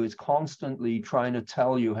people who is constantly trying to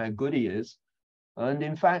tell you how good he is. And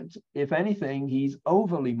in fact, if anything, he's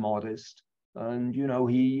overly modest. And, you know,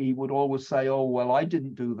 he would always say, oh, well, I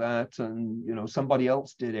didn't do that. And, you know, somebody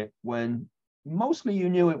else did it, when mostly you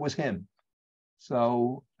knew it was him.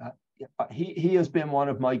 So he has been one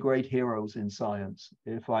of my great heroes in science.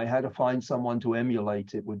 If I had to find someone to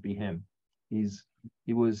emulate, it would be him.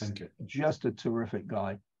 He was just a terrific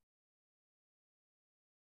guy.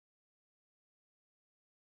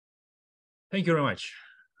 Thank you very much.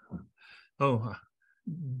 Oh,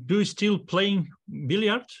 do you still playing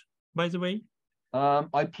billiard, by the way?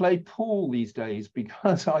 I play pool these days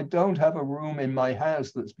because I don't have a room in my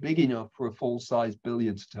house that's big enough for a full-size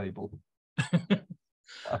billiards table.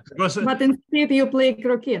 But instead you play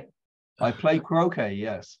croquet. I play croquet,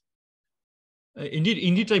 yes.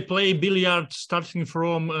 Indeed, I play billiard starting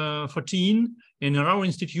from 14. In our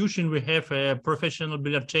institution, we have a professional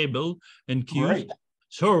billiard table and cues. Great.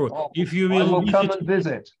 So if you will, I will come and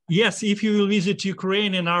visit. Yes, if you will visit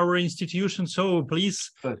Ukraine and our institution, so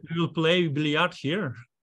please, we will play billiard here.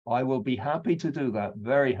 I will be happy to do that.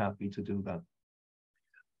 Very happy to do that.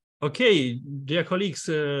 Okay, dear colleagues,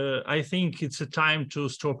 I think it's a time to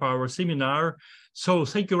stop our seminar. So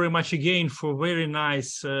thank you very much again for very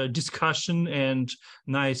nice discussion and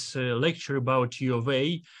nice lecture about your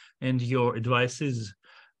way and your advices,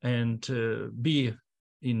 and be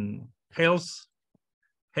in health,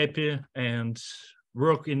 happy, and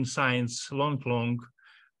work in science long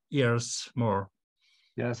years more.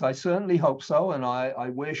 Yes, I certainly hope so. And I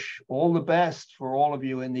wish all the best for all of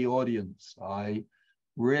you in the audience. I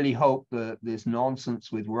really hope that this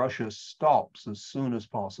nonsense with Russia stops as soon as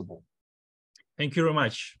possible. Thank you very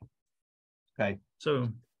much. Okay. So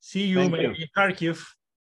see you maybe in Kharkiv.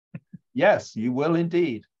 Yes, you will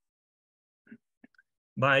indeed.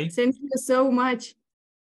 Bye. Thank you so much.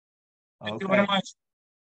 Okay. Thank you very much.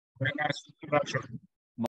 Very nice introduction.